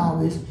 Why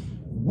now is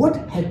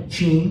what had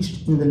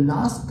changed in the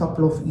last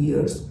couple of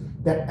years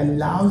that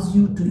allows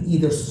you to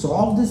either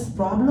solve this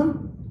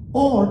problem,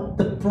 or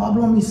the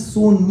problem is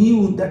so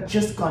new that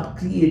just got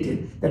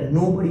created that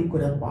nobody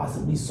could have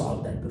possibly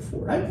solved that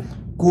before, right?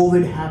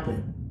 COVID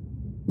happened.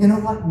 You know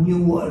what?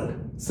 New world.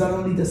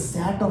 Suddenly the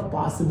set of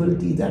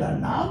possibilities that are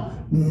now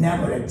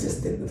never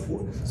existed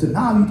before. So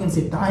now you can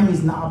say time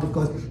is now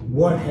because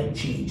what had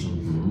changed.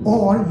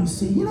 Or you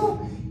say, you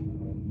know,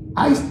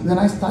 when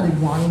I started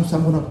Viome, so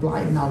I'm going to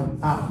apply it now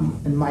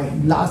in my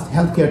last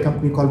healthcare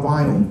company called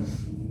Viome,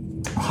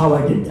 how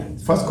I did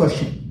that. First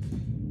question.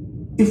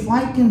 If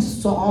I can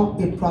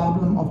solve a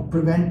problem of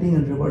preventing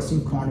and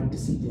reversing chronic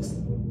diseases,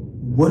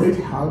 would it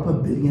help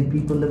 1 billion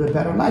people live a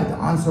better life? The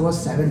answer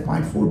was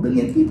 7.4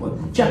 billion people.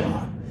 Check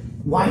mark.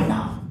 Why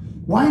now?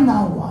 Why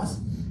now was,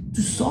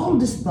 to solve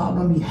this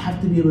problem, you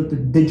have to be able to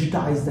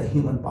digitize the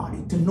human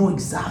body, to know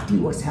exactly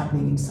what's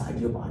happening inside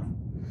your body.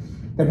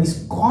 That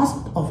means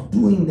cost of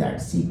doing that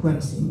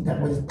sequencing,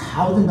 that was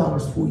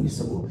 $1,000 4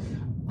 years ago.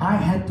 I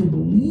had to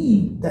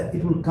believe that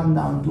it will come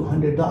down to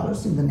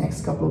 $100 in the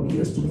next couple of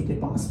years to make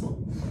it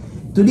possible.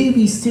 Today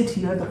we sit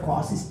here, the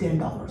cost is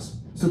 $10.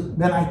 So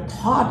when I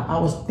thought I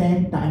was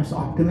 10 times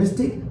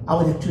optimistic, I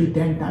was actually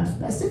 10 times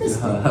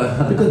pessimistic.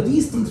 Because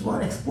these things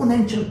were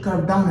exponential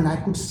curve down, and I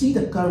could see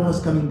the curve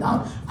was coming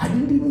down. I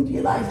didn't even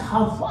realize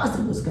how fast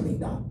it was coming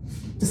down.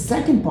 The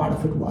second part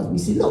of it was, we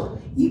see,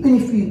 look, even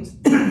if we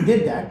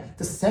did that,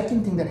 the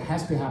second thing that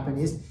has to happen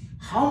is,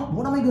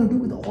 what am I going to do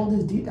with all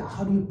this data?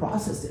 How do you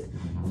process it?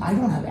 I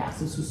don't have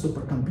access to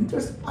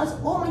supercomputers. I said,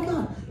 oh my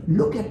God,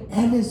 look at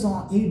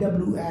Amazon,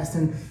 AWS,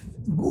 and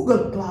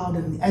Google Cloud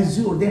and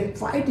Azure. They're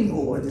fighting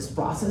over this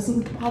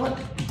processing power.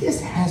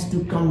 This has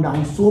to come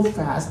down so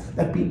fast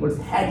that people's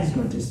head is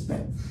going to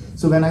spin.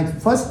 So when I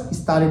first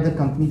started the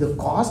company, the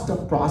cost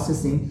of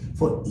processing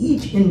for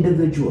each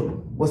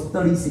individual was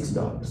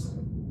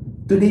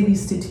 $36. Today we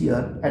sit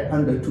here at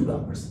under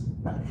 $2.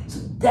 Right? So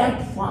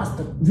that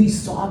fast, we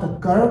saw the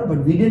curve,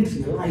 but we didn't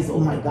realize, oh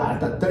my God,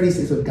 that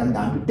 36 would come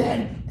down to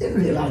 10.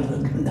 Didn't realize it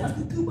would come down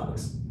to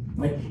 $2.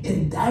 Right?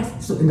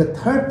 And so in the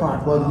third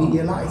part was, we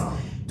realized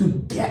to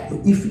get,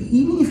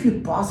 even if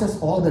you process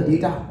all the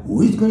data,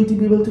 who is going to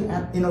be able to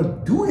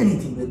do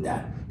anything with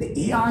that?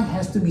 The AI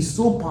has to be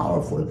so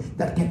powerful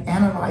that can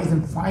analyze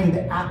and find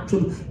the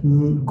actual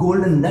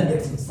golden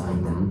nuggets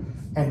inside them.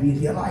 And we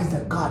realized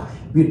that, God,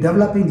 we're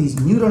developing these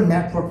neural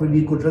network where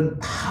we could run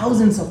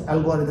thousands of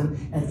algorithms,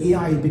 and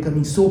AI is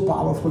becoming so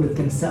powerful it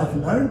can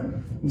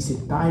self-learn. We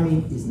said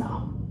timing is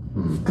now.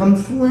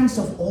 Confluence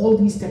of all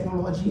these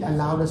technology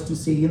allowed us to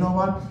say, you know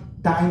what,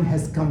 time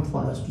has come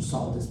for us to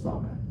solve this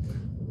problem.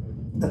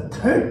 The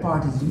third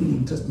part is really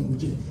interesting,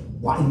 which is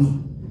why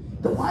me?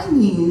 The why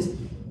me is,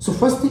 so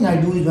first thing I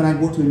do is when I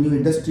go to a new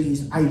industry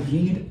is I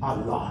read a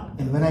lot.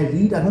 And when I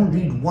read, I don't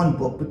read one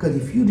book, because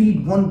if you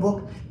read one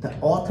book, the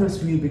author's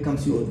view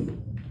becomes your view.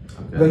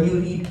 Okay. When you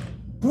read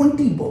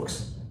 20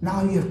 books,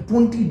 now you have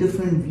 20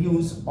 different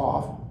views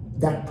of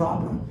that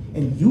problem,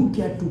 and you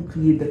get to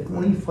create the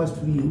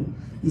 21st view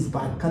is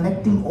by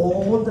connecting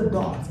all the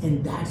dots,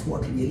 and that's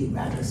what really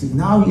matters. See,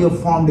 now you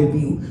have formed a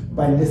view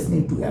by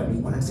listening to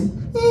everyone and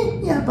saying,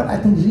 yeah, but I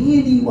think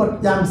really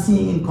what I'm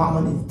seeing in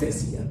common is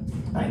this here,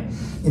 right?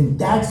 And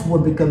that's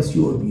what becomes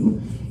your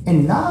view.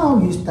 And now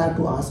you start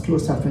to ask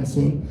yourself and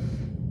saying,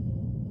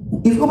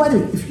 if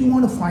you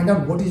want to find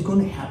out what is going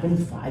to happen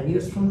 5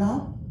 years from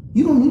now,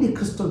 you don't need a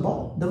crystal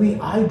ball. The way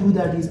I do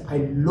that is I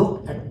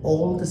look at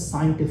all the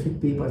scientific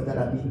papers that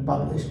are being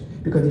published,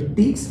 because it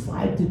takes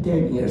 5 to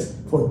 10 years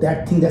for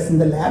that thing that's in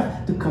the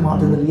lab to come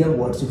out in the real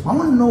world. So if I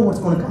want to know what's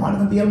going to come out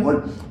in the real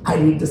world, I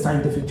read the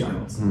scientific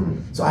journals.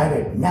 So I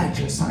read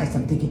Nature, Science.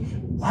 I'm thinking,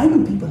 why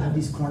do people have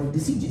these chronic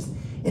diseases?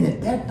 And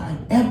at that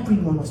time,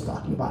 everyone was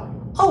talking about,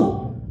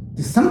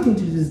 there's something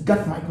to this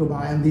gut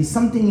microbiome, there's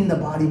something in the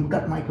body,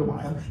 gut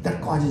microbiome,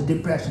 that causes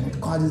depression,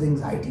 it causes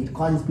anxiety, it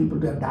causes people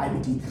to have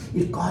diabetes,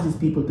 it causes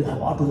people to have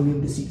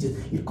autoimmune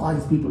diseases, it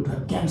causes people to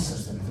have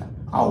cancers. And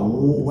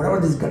whatever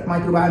this gut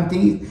microbiome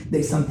thing is,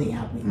 there's something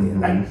happening there,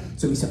 right?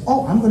 So we said,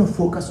 I'm going to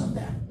focus on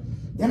that.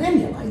 Then I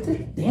realized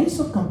that tens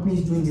of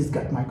companies doing this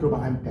gut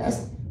microbiome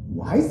test,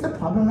 why is the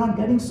problem not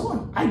getting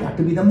solved? I got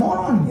to be the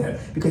moron here,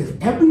 because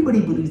if everybody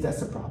believes that's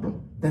the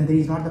problem, then there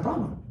is not the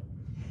problem.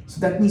 So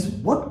that means,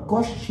 what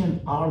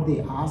question are they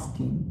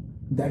asking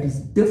that is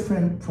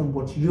different from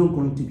what you're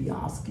going to be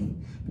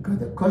asking? Because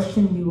the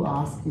question you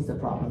ask is the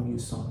problem you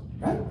solve,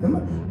 right?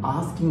 Remember,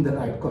 asking the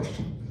right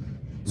question.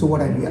 So what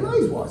I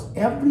realized was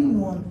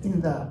everyone in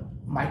the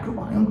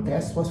microbiome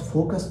test was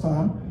focused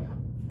on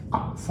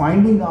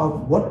finding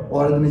out what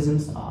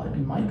organisms are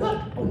in my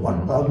gut, or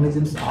what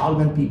organisms are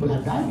when people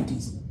have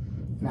diabetes.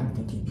 And I'm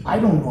thinking, I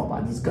don't know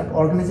about this gut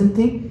organism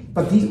thing,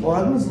 but these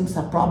organisms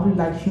are probably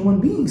like human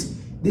beings.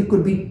 There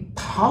could be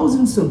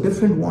thousands of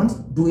different ones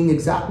doing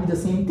exactly the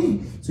same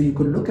thing. So you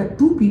could look at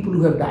two people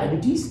who have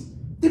diabetes.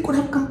 They could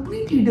have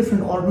completely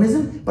different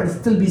organisms, but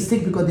still be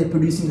sick because they're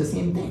producing the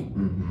same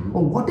thing.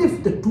 Or what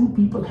if the two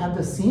people have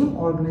the same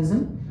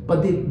organism,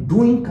 but they're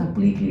doing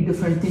completely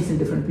different things in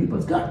different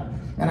people's gut?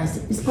 And I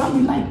said, it's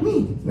probably like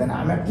me. When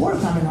I'm at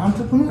work, I'm an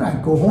entrepreneur,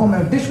 I go home,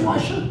 I'm a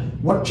dishwasher.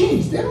 What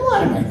changed? The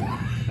environment.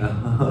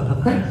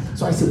 Right?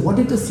 So I said, what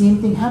if the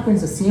same thing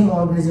happens? The same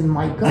organism in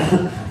my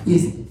gut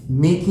is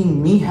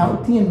making me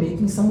healthy and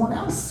making someone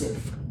else sick,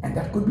 and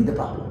that could be the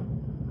problem.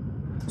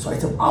 So I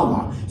said,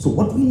 so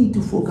what we need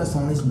to focus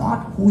on is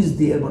not who is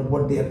there, but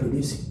what they are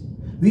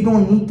producing. We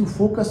don't need to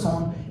focus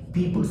on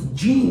people's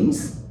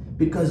genes,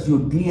 because your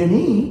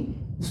DNA.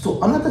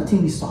 So another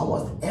thing we saw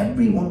was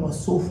everyone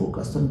was so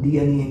focused on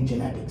DNA and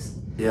genetics.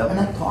 And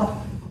I thought,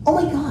 oh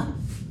my God,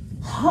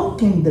 how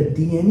can the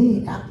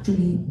DNA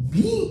actually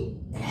be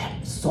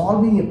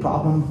solving a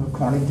problem of a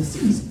chronic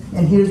disease?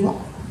 And here's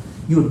why.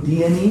 Your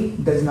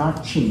DNA does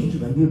not change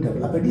when you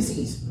develop a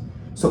disease.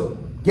 So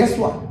guess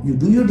what? You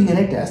do your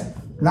DNA test,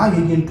 now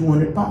you gain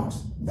 200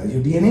 pounds. Does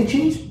your DNA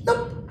change?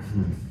 Nope.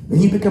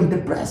 When you become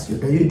depressed,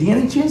 does your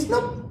DNA change?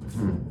 Nope.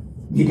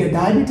 You get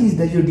diabetes,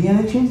 does your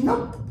DNA change?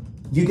 Nope.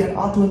 You get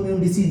autoimmune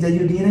disease, does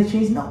your DNA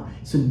change? No.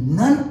 So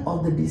none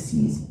of the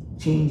disease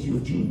change your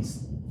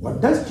genes.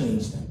 What does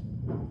change them?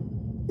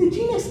 The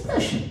gene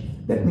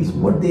expression. That means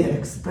what they are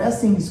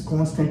expressing is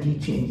constantly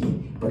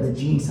changing, but the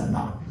genes are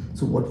not.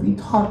 So what we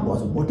thought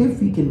was, what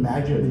if we can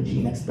measure the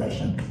gene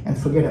expression and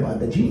forget about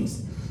the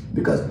genes?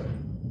 Because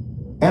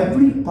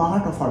every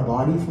part of our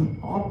body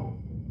from up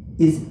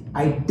is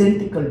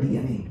identical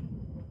DNA.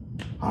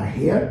 Our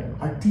hair,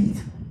 our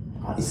teeth,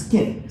 our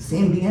skin,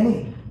 same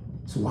DNA.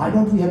 So why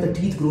don't we have the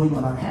teeth growing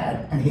on our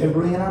head and hair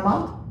growing in our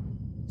mouth?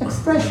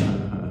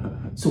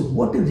 Expression. So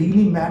what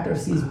really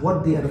matters is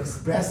what they are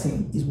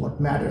expressing is what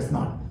matters,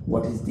 not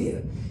what is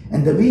there.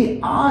 And the way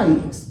I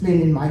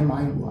explained in my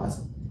mind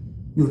was,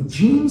 your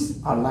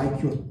genes are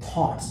like your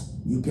thoughts.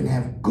 You can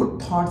have good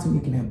thoughts and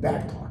you can have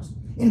bad thoughts.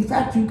 In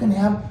fact, you can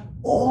have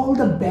all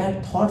the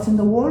bad thoughts in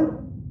the world.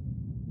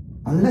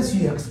 Unless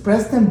you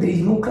express them, there is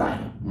no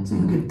crime. So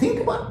you can think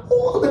about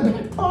all the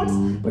bad thoughts,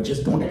 but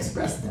just don't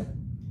express them.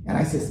 And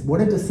I said,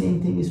 what if the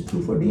same thing is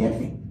true for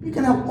DNA? You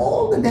can have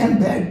all the damn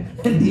bad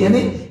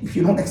DNA. If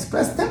you don't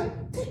express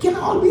them, they can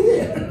all be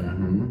there.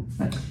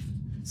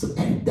 So,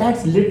 and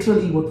that's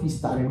literally what we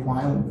started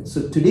Wyoming with.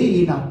 So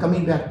today, now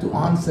coming back to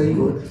answer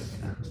your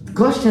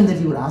question that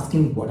you were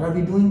asking, what are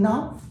we doing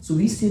now? So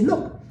we say,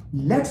 look,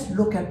 let's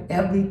look at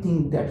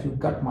everything that your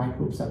gut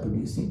microbes are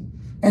producing.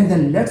 And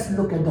then let's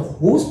look at the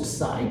host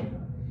side,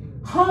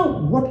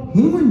 what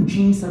human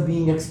genes are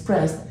being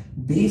expressed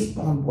based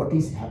on what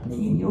is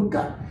happening in your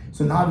gut.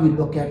 So now we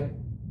look at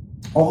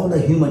all the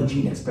human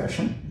gene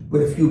expression.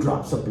 with a few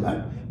drops of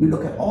blood. We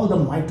look at all the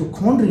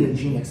mitochondrial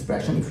gene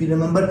expression. If you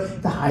remember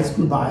the high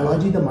school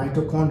biology, the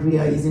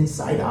mitochondria is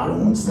inside our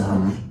own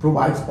cell,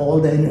 provides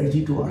all the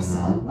energy to our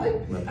cell,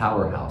 right? The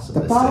powerhouse of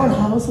The the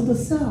powerhouse of the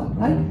cell,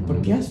 right?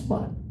 But guess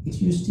what? It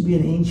used to be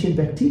an ancient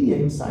bacteria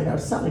inside our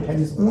cell. It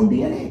has its own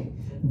DNA,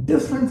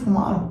 different from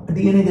our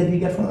DNA that we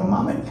get from our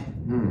mom and dad.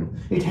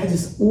 It has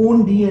its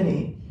own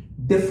DNA,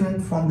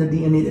 different from the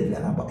DNA that we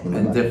are talking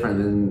And about. different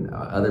than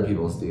other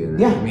people's DNA.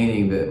 Yeah.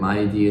 Meaning that my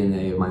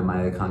DNA, my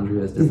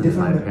mitochondria is different than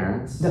my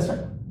parents. That's right.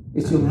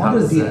 It's your How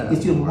mother's does DNA. that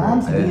It's your work?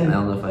 mom's I DNA.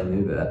 don't know if I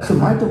knew that. So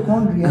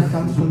mitochondria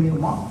comes from your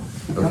mom.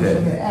 It comes Okay.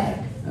 from your egg,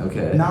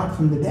 Okay. not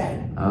from the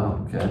dad. Oh,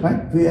 okay.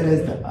 Right?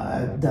 Whereas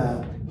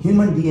the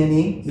human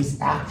DNA is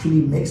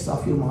actually mix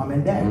of your mom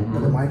and dad,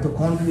 but the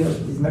mitochondria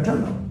is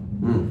maternal.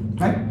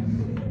 Right?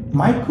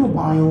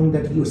 Microbiome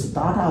that you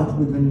start out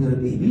with when you're a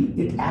baby,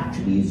 it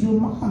actually is your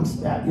mom's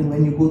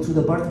when you go through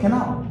the birth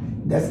canal.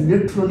 That's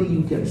literally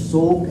you can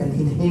soak and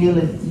inhale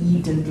and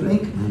eat and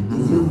drink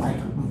is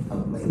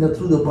your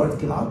through the birth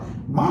canal,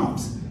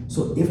 mom's.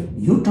 So if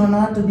you turn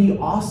out to be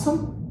awesome,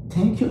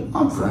 thank your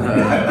mom for it.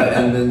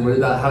 And then what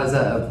about, how does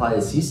that apply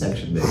to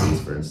C-section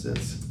babies, for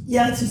instance?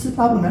 Yeah, it's just a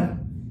problem, man.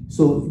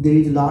 So there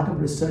is a lot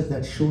of research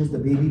that shows the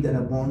baby that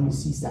are born with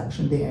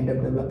C-section, they end up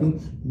developing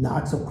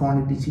lots of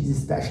chronic diseases,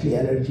 especially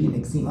allergy and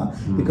eczema,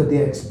 because they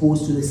are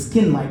exposed to the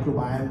skin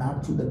microbiome,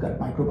 not through the gut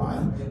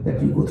microbiome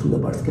that you go through the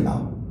birth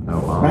canal.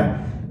 Oh, wow. Right?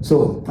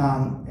 So,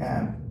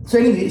 so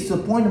anyway, so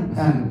point,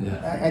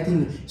 I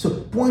think, so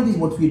point is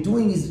what we're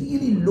doing is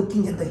really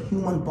looking at the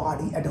human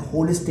body at a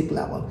holistic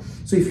level.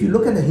 So if you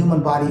look at the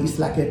human body, it's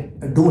like a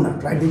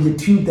donut, right? There's a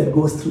tube that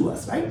goes through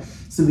us, right?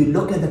 So we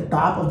look at the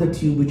top of the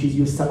tube, which is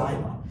your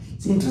saliva.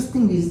 So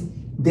interesting is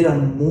there are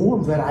more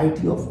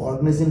variety of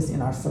organisms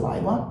in our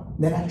saliva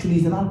than actually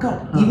is in our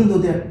gut. Even though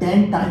there are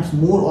 10 times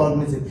more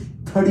organisms,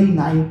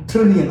 39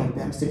 trillion of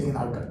them sitting in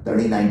our gut.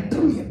 39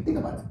 trillion, think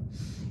about it.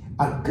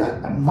 Our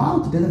gut, our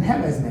mouth doesn't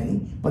have as many,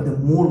 but the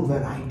more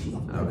variety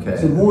of them. Okay.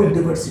 So more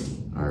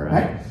diversity. All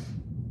right.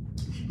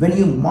 When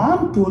your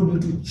mom told you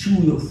to chew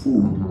your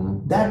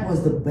food, that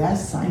was the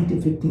best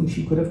scientific thing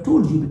she could have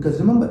told you, because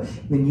remember,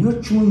 when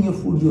you're chewing your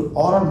food, your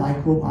oral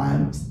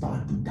microbiome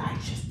start to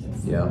digest that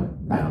food. Yeah,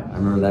 I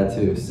remember that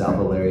too.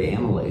 Salivary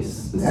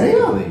amylase There you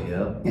go. specifically.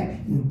 Yep. Yeah.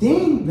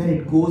 Then when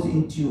it goes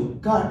into your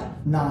gut,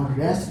 now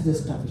rest of the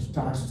stuff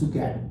starts to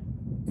get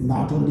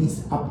not only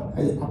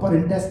upper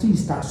intestine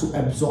starts to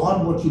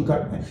absorb what your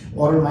gut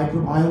oral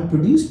microbiome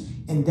produced,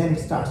 and then it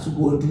starts to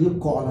go into your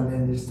colon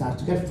and it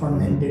starts to get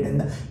fermented, and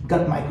the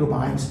gut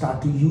microbiome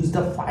start to use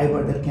the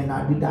fiber that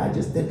cannot be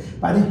digested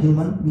by the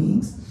human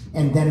beings,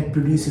 and then it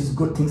produces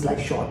good things like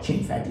short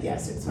chain fatty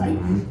acids, right?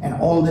 And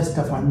all this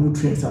stuff are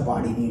nutrients our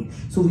body need.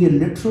 So we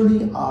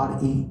literally are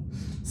a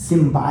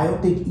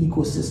symbiotic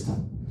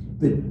ecosystem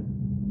with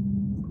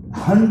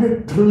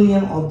 100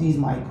 trillion of these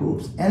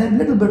microbes and a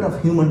little bit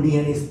of human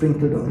DNA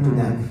sprinkled onto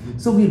them.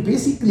 So we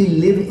basically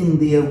live in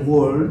their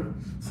world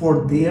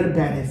for their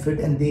benefit,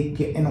 and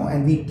they,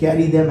 and we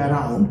carry them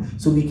around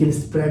so we can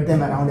spread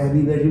them around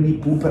everywhere. We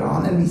poop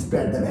around and we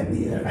spread them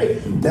everywhere, right?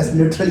 That's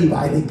literally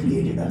why they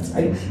created us,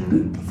 right?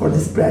 For the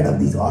spread of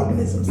these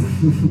organisms.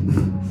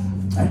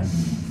 Right?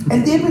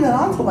 And they've been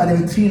around for, by the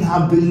way,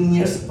 3.5 billion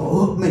years.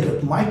 Oh my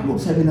God,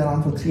 microbes have been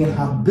around for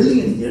 3.5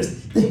 billion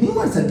years. The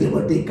humans have give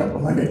or take a couple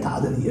of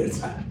 100,000 years.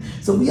 Right?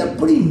 So we are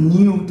pretty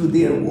new to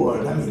their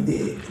world. I mean,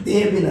 they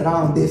have been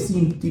around. They've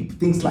seen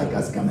things like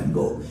us come and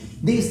go.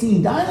 They've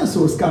seen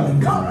dinosaurs come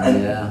and go. Right?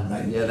 Yeah,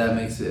 Right. yeah. That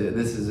makes it.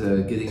 This is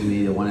getting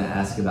me to want to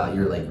ask about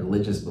your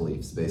religious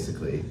beliefs,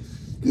 basically.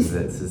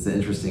 Because it's an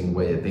interesting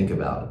way to think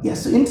about it. Yeah.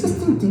 So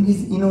interesting thing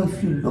is,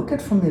 if you look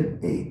at from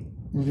a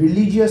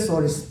religious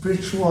or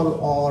spiritual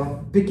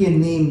or pick a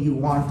name you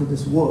want to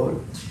this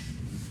world,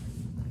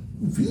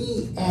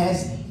 we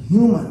as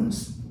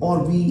humans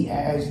or we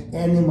as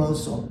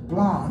animals or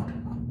plant,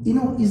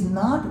 is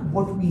not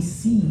what we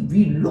see.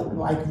 We look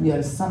like we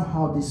are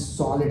somehow this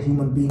solid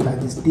human being, like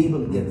this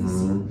table here we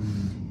see.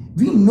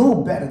 We know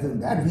better than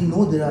that. We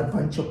know there are a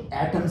bunch of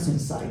atoms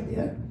inside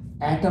there.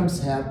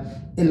 Atoms have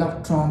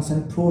electrons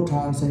and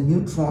protons and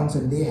neutrons,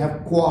 and they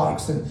have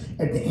quarks, and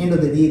at the end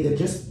of the day, they're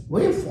just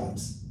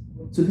waveforms.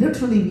 So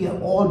literally, we are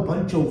all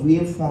bunch of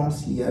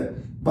waveforms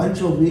here,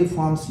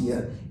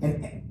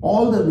 and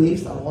all the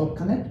waves are all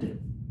connected.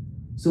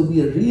 So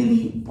we are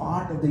really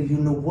part of the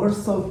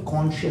universal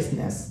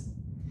consciousness.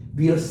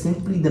 We are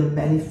simply the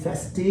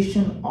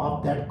manifestation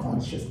of that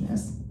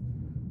consciousness.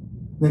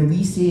 When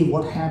we say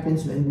what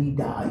happens when we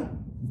die,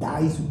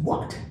 dies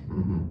what?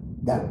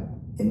 That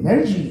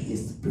energy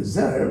is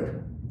preserved.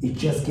 It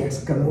just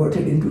gets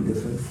converted into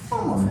different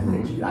form of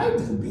energy, right?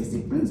 These are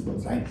basic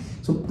principles, right?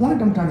 So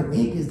point I'm trying to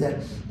make is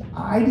that the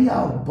idea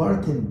of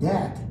birth and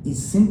death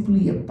is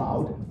simply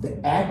about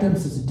the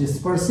atoms is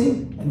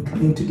dispersing and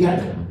coming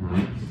together.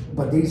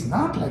 But there is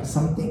not like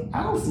something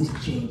else is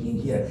changing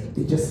here.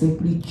 They just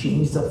simply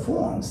change the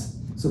forms.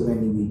 So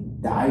when we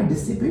die,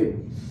 dissipate.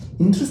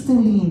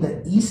 Interestingly, in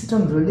the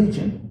Eastern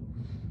religion,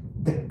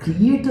 the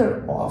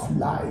creator of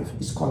life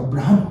is called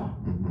Brahma.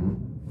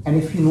 And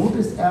if you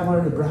notice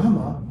ever the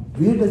Brahma,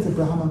 where does the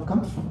Brahma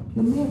come from?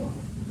 Your neighbor,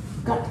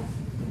 gut.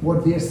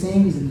 What they're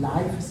saying is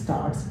life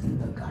starts in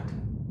the gut,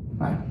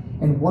 right?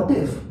 And what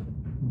if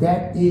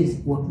that is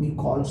what we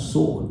call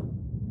soul?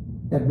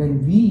 That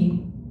when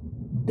we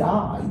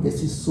die,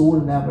 this is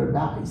soul never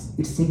dies.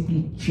 It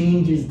simply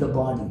changes the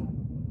body.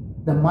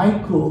 The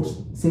microbes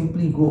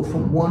simply go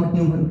from one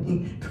human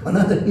being to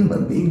another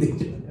human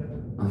being.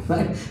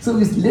 Right? So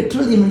it's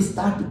literally, when we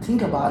start to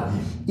think about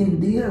in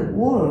their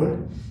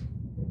world,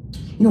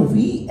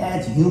 we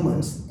as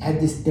humans have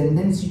this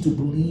tendency to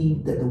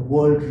believe that the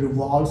world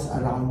revolves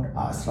around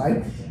us,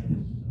 right?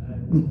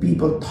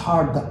 People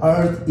thought the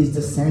earth is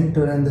the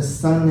center and the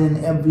sun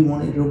and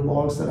everyone, it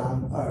revolves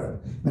around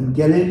earth. When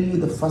Galileo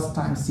the first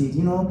time said,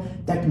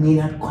 that may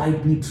not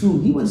quite be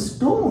true, he was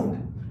stoned.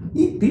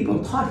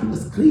 People thought he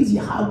was crazy.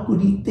 How could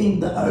he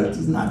think the earth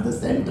is not the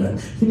center?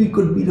 We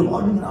could be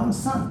revolving around the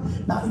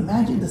sun. Now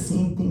imagine the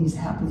same thing is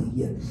happening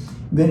here.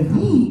 When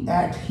we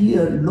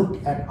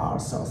look at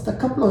ourselves, a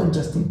couple of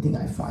interesting things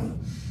I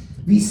find.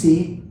 We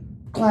say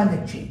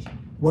climate change.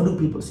 What do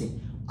people say?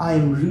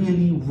 I'm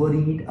really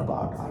worried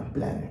about our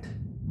planet.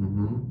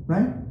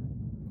 Right?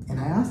 And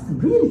I asked them,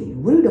 really? You're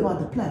worried about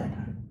the planet?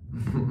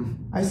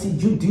 I said,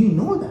 do you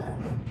know that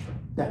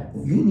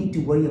you need to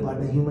worry about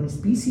the human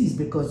species,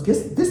 because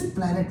this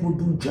planet would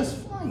do just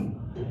fine.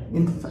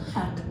 In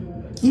fact,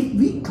 if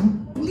we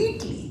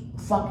completely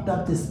fucked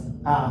up this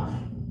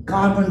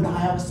carbon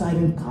dioxide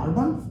and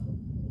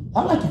carbon,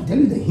 all I can tell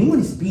you, the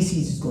human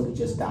species is going to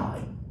just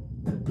die.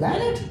 The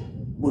planet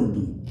will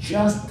do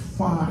just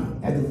fine.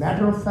 As a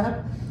matter of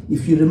fact,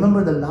 if you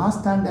remember the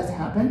last time that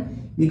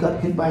happened, we got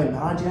hit by a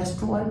large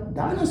asteroid.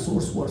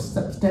 Dinosaurs were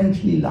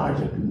substantially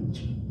larger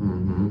creatures.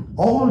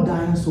 All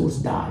dinosaurs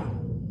died.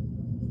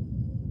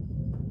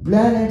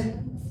 Planet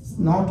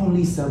not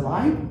only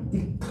survived,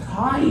 it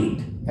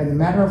thrived. As a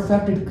matter of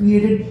fact, it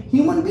created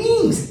human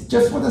beings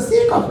just for the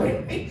sake of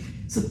it. Right?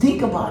 So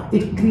think about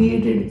it. It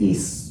created a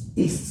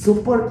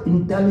super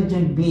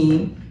intelligent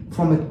being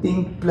from a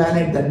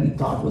planet that we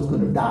thought was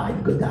going to die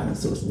because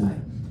dinosaurs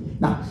died.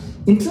 Now,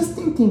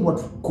 interesting thing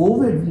what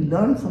we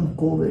learned from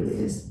COVID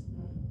is,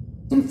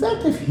 in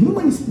fact, if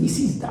human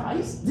species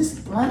dies, this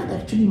planet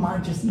actually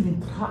might just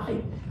even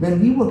thrive.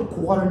 When we were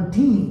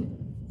quarantined,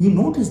 you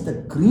noticed the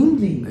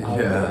greenery out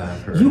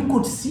there. You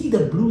could see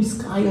the blue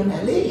sky in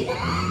LA.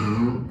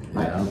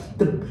 Right?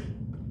 The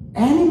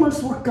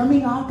animals were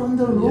coming out on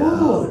the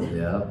road.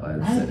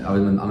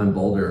 I'm in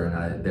Boulder,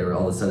 and they were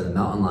all of a sudden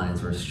mountain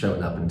lions were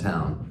showing up in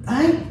town.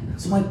 Right?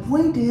 So my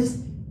point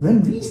is,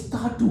 when we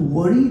start to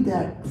worry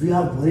that we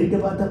are worried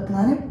about the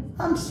planet,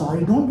 I'm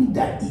sorry, don't be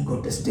that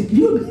egotistic.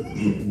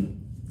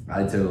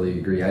 I totally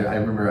agree. I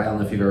remember, I don't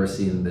know if you've ever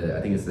seen I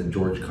think it's the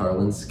George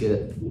Carlin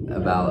skit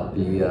about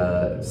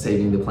the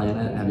saving the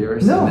planet. Have you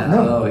ever seen that?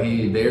 No. Oh,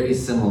 very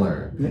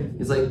similar. Yeah.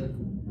 He's like,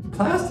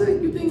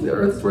 plastic? You think the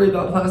Earth's worried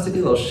about plastic?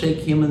 It'll shake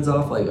humans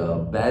off like a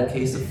bad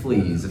case of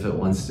fleas if it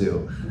wants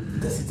to.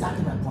 That's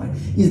exactly my point,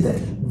 is that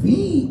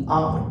we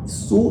are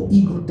so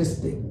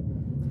egotistic.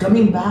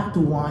 Coming back to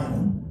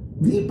Wyoming,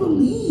 we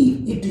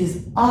believe it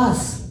is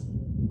us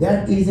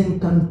that is in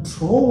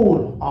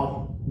control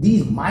of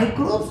these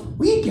microbes.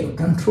 We can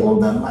control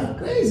them like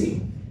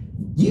crazy.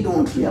 You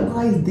don't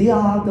realize they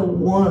are the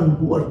one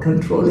who are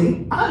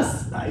controlling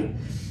us, right?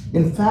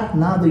 In fact,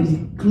 now there is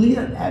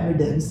clear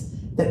evidence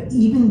that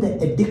even the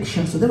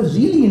addiction, so there was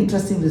really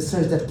interesting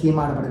research that came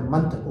out about a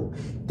month ago.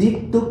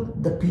 They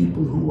took the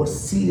people who were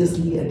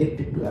seriously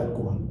addicted to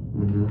alcohol,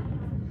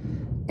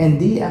 and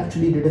they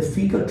actually did a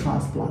fecal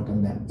transplant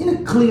on them. In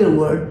a clear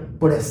word,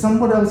 but as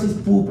someone else's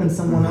poop and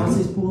someone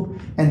else's poop,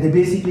 and they're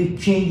basically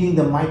changing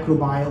the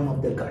microbiome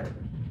of the gut.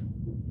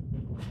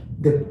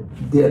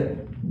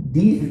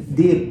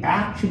 They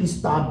actually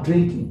stopped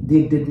drinking.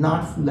 They did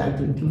not feel like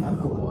drinking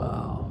alcohol.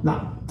 Wow.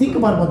 Now, think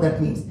about what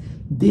that means.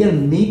 They are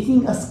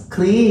making us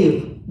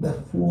crave the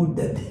food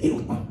that they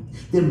want.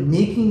 They're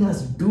making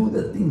us do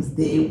the things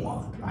they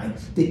want, right?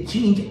 They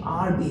change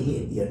our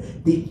behavior.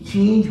 They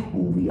change who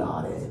we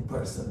are as a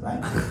person,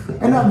 right?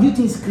 And now you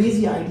think it's a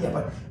crazy idea,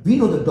 but we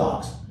know the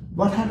dogs.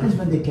 What happens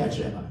when they catch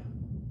a rabbit?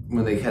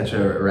 When they catch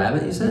a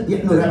rabbit, you said?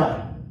 Yeah, no,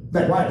 rabbit.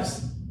 That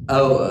virus.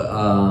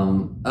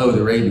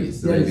 The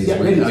rabies. Rabies.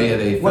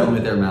 They foam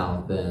with their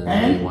mouth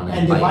and they want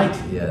to bite.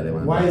 Yeah, they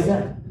want to Why bite. is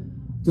that?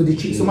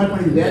 So my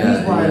point is,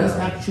 rabies virus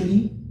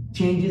actually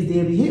changes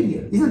their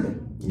behavior, isn't it?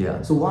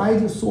 Yeah. So why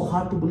is it so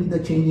hard to believe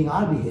that changing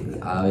our behavior?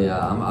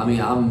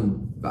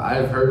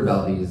 I've heard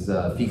about these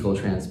fecal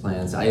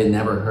transplants. I had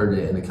never heard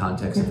it in the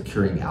context of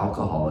curing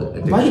alcohol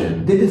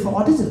addiction. They did for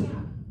autism.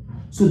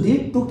 So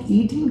they took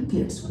 18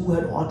 kids who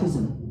had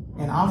autism,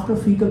 and after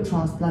fecal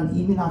transplant,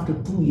 even after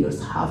 2 years,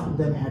 half of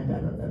them had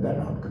better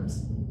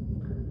outcomes.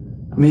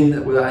 I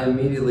mean, what I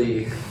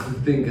immediately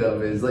think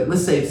of is, like,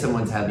 let's say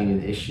someone's having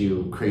an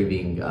issue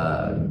craving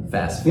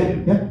fast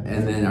food. Yeah.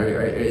 And then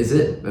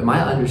am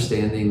I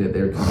understanding that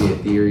there could be a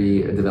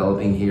theory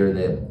developing here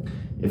that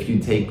if you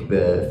take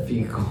the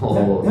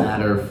fecal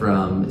matter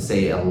from,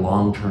 say, a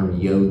long-term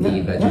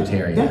yogi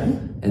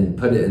vegetarian, and and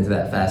put it into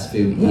that fast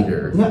food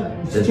eater,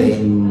 that change.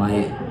 they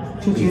might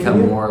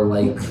become more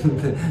like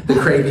the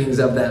cravings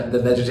of the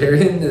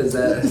vegetarian? Is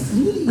that? It's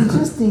really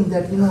interesting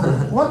that,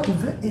 what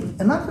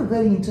another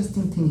very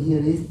interesting thing here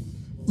is,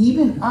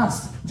 even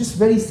us, just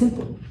very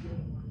simple.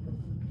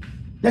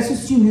 Let's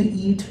assume you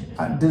eat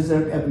a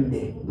dessert every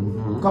day,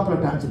 a couple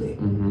of times a day.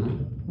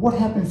 What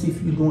happens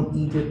if you don't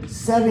eat it?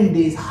 7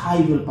 days, high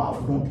willpower,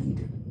 don't eat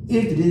it.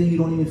 8th day, you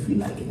don't even feel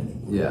like it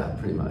anymore. Yeah,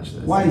 pretty much.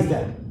 Why is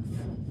that?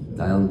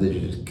 Did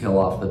you just kill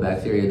off the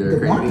bacteria that are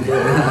The what?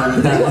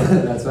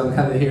 craving? That's what I'm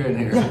kind of hearing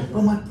here. Yeah,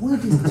 but my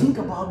point is, think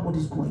about what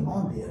is going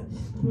on there.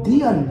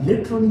 They are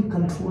literally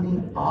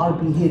controlling our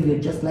behavior,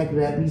 just like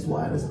rabies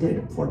virus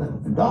did for the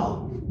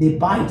dog. They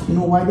bite. You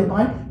know why they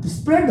bite? To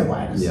spread the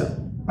virus. Yeah.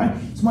 Right.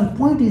 So my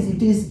point is,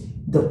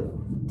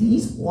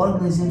 these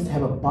organisms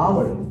have a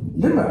power.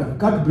 Remember, a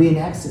gut-brain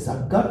axis.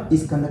 Our gut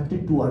is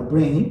connected to our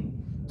brain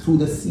through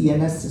the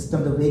CNS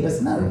system, the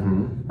vagus nerve,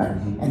 right?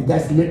 And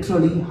that's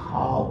literally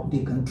how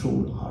they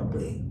control our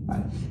brain,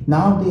 right?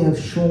 Now they have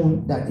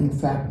shown that in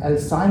fact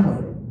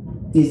Alzheimer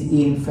is an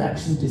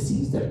infectious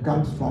disease that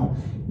comes from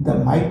the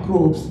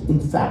microbes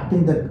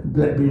infecting the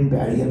blood-brain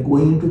barrier,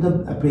 going into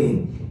the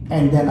brain,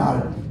 and then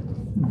our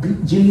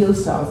glial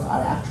cells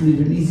are actually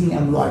releasing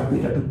amyloid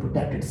beta to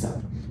protect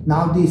itself.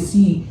 Now they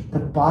see the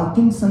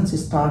Parkinson's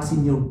starts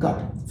in your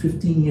gut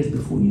 15 years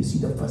before you see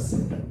the first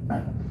symptom,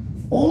 right?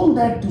 All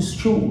that to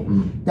show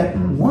that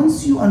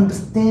once you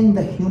understand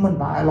the human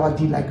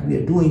biology like we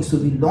are doing, so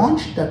we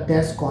launched a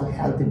test called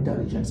Health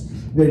Intelligence,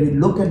 where we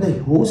look at the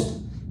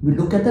host, we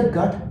look at the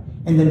gut,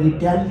 and then we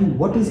tell you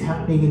what is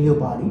happening in your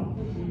body.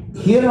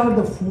 Here are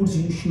the foods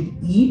you should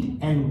eat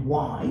and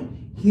why.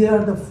 Here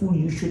are the food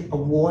you should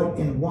avoid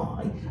and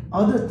why.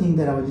 Other thing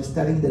that I was just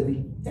telling that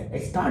I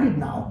started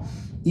now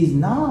is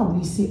now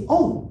we say,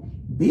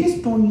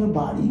 based on your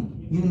body,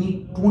 you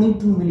need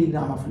 22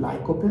 milligram of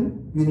lycopene,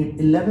 you need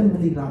 11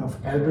 milligram of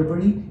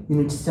elderberry, you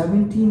need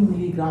 17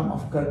 milligram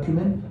of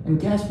curcumin, and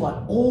guess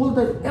what?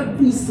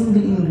 Every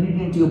single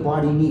ingredient your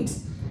body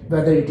needs,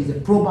 whether it is a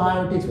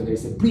probiotics, whether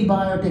it's a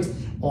prebiotics,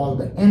 all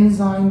the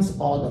enzymes,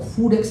 all the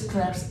food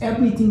extracts,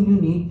 everything you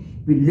need,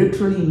 we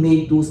literally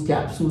make those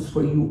capsules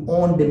for you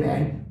on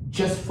demand,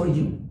 just for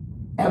you.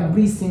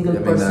 Every single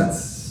person.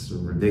 That's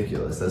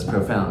ridiculous. That's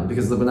profound.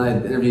 Because when I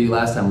interviewed you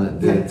last time,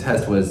 the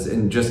test was,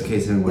 and just in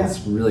case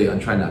anyone's really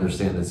trying to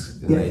understand this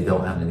and they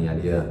don't have any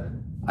idea,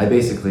 I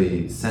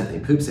basically sent a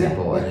poop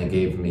sample and it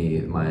gave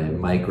me my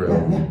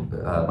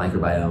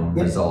microbiome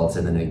results,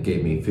 and then it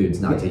gave me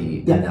foods not to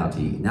eat and now to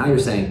eat. Now you're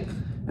saying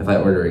if I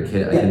order a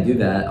kit, I can do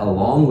that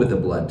along with the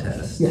blood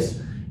test. Yes.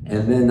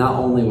 And then not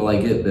only will I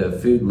get the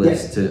food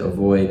list to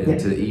avoid and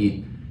to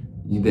eat,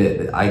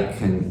 that I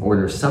can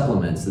order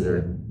supplements that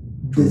are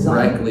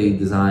directly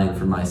designed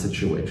for my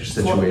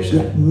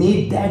situation.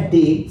 Made that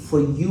day for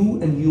you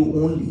and you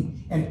only.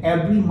 And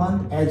every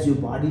month as your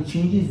body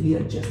changes, we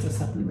adjust the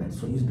supplements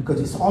for you,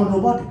 because it's all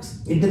robotics.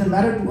 It doesn't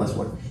matter to us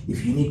what.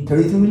 If you need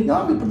 33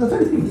 milligram, we put the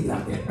 33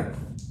 milligram there.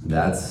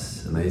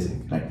 That's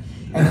amazing. Right.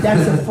 And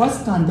that's the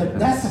first time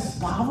that's the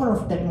power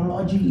of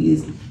technology,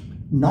 is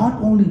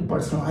not only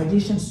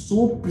personalization,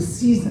 so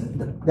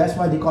precision. That's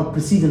why they call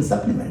precision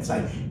supplements,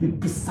 right? We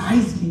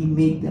precisely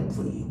make them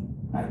for you.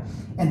 Right?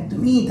 And to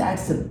me,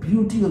 that's the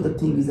beauty of the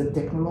thing, is that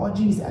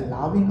technology is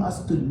allowing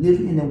us to live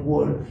in a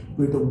world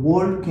where the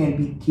world can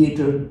be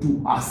catered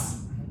to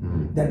us.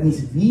 That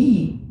means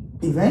we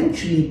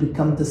eventually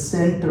become the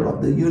center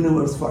of the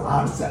universe for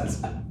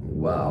ourselves.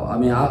 Wow. I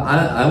mean,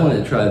 I want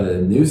to try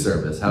the new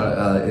service.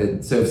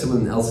 So if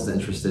someone else is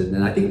interested,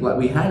 and I think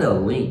we had a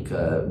link,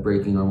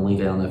 Breaking Normal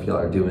link. I don't know if y'all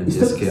are doing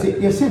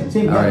discount.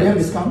 Same. All right. We have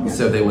discount. Yeah.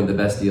 So if they want the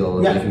best deal,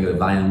 they can go to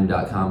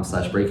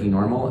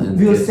viome.com/breakingnormal. And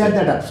we'll set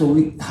that up. So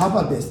how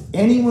about this?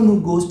 Anyone who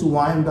goes to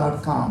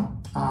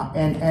viome.com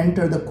and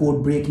enter the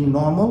code Breaking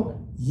Normal,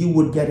 you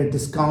would get a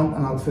discount,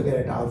 and I'll figure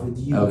it out with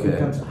you in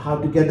terms of how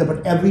to get that.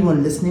 But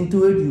everyone listening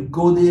to it, you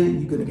go there,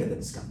 you're gonna get the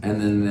discount.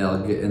 And then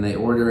they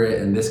order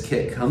it, and this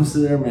kit comes to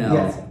their mail,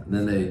 and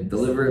then they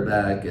deliver it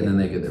back, and then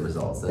they get the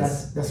results.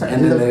 That's right.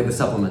 And then they have the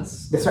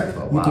supplements. That's right.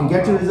 You can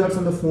get your results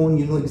on the phone.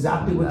 You know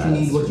exactly what you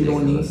need, what you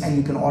don't need, and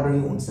you can order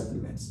your own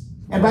supplements.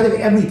 And by the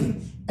way,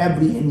 everything,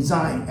 every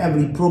enzyme,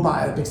 every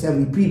probiotics,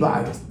 every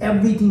prebiotics,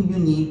 everything you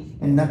need,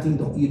 and nothing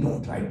you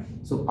don't, right?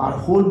 So our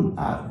whole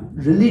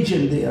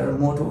religion there, our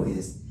motto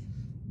is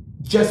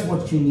just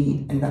what you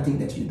need and nothing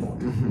that you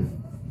don't.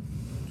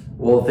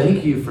 Well,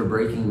 thank you for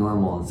breaking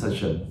normal in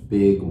such a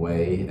big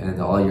way, and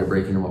all your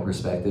breaking normal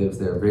perspectives.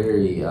 They're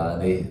very,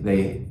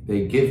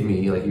 they give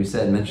me, like you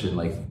mentioned,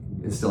 like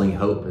instilling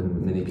hope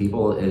in many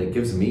people. It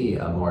gives me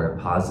a more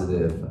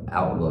positive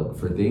outlook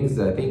for things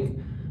that I think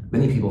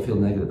many people feel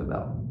negative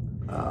about.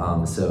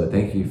 So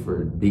thank you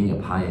for being a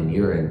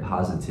pioneer in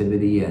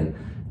positivity and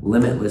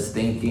limitless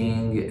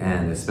thinking,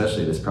 and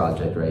especially this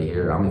project right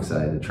here. I'm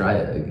excited to try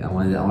it. I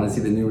want to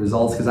see the new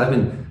results, because I've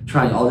been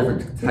trying all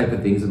different type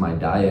of things in my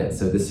diet.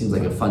 So this seems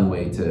like a fun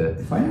way to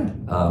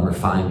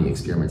refine the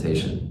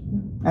experimentation.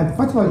 And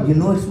first of all,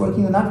 it's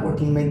working or not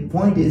working. My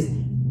point is,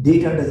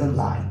 data doesn't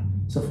lie.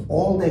 So of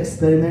all the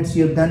experiments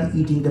you have done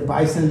eating the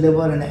bison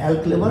liver and the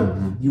elk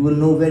liver, you will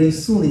know very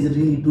soon is it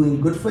really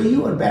doing good for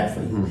you or bad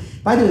for you.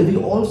 By the way, we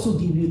also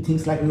give you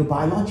things like your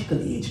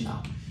biological age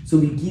now. So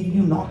we give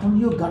you not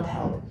only your gut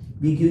health,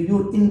 we give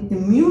you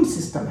immune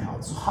system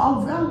health. So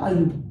how well are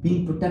you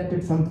being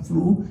protected from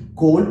flu,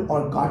 cold,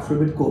 or God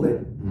forbid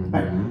COVID?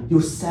 Right?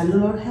 Your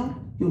cellular health,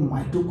 your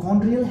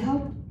mitochondrial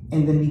health,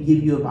 and then we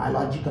give you a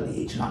biological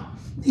age now.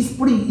 It's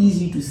pretty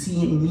easy to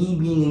see me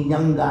being a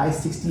young guy,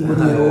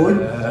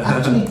 61-year-old.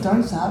 Actually, it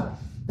turns out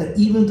that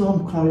even though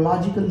I'm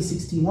chronologically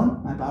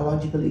 61, my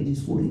biological age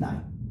is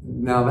 49.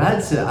 Now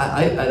that's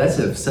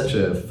such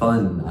a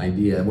fun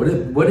idea.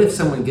 What if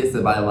someone gets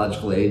the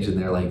biological age and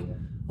they're like,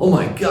 oh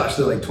my gosh,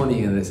 they're like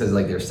 20 and it says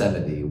like they're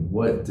 70.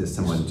 What does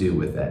someone do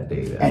with that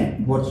data?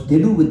 And what they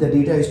do with the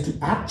data is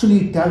to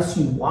actually tells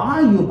you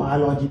why your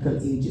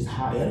biological age is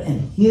higher,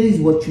 and here is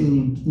what you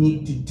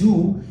need to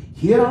do.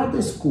 Here are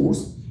the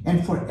scores,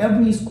 and for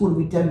every score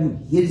we tell you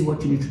here is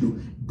what you need to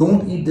do.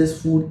 Don't eat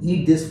this food,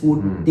 eat this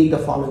food, take the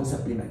following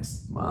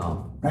supplements.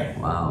 Wow. Right.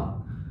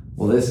 Wow.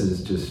 Well, this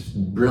is just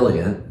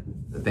brilliant.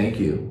 Thank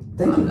you.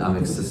 Thank you.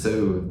 I'm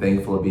so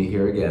thankful to be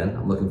here again.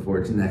 I'm looking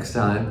forward to next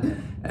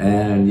time.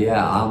 And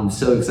yeah, I'm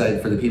so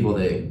excited for the people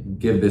that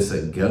give this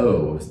a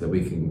go so that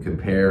we can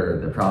compare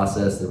the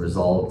process, the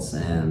results,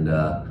 and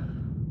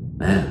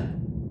man,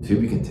 to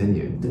be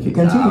continued.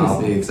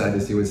 I'll be excited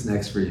to see what's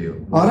next for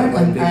you. All right,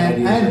 and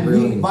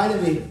by the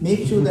way,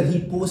 make sure that he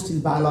posts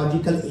his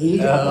biological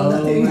age on the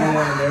thing.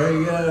 Man, there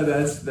we go.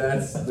 That's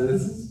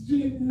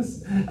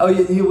genius. Oh,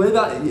 what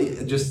about,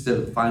 just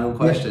a final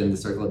question to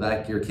circle it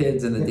back, your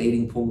kids and the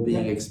dating pool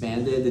being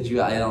expanded?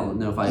 I don't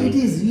know if It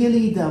is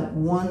really the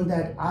one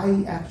that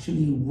I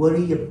actually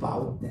worry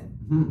about them.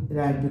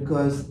 Right,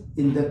 because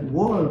in the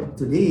world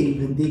today,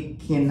 when they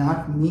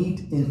cannot meet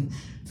in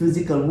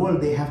physical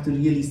world, they have to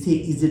really say,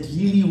 is it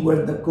really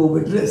worth the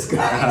COVID risk?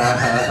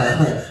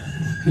 Yeah,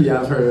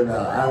 I've heard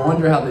about it. I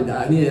wonder how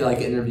I need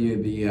to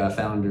interview the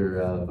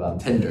founder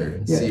of Tinder,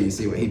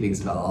 see what he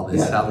thinks about all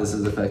this, how this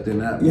is affecting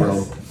that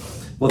world.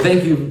 Well,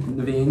 thank you,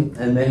 Naveen,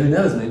 and who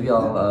knows, maybe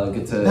I'll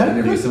get to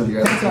interview some of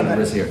your other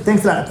members here.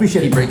 Thanks a lot,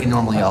 appreciate it. Keep breaking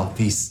normal, y'all.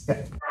 Peace.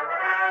 Yeah.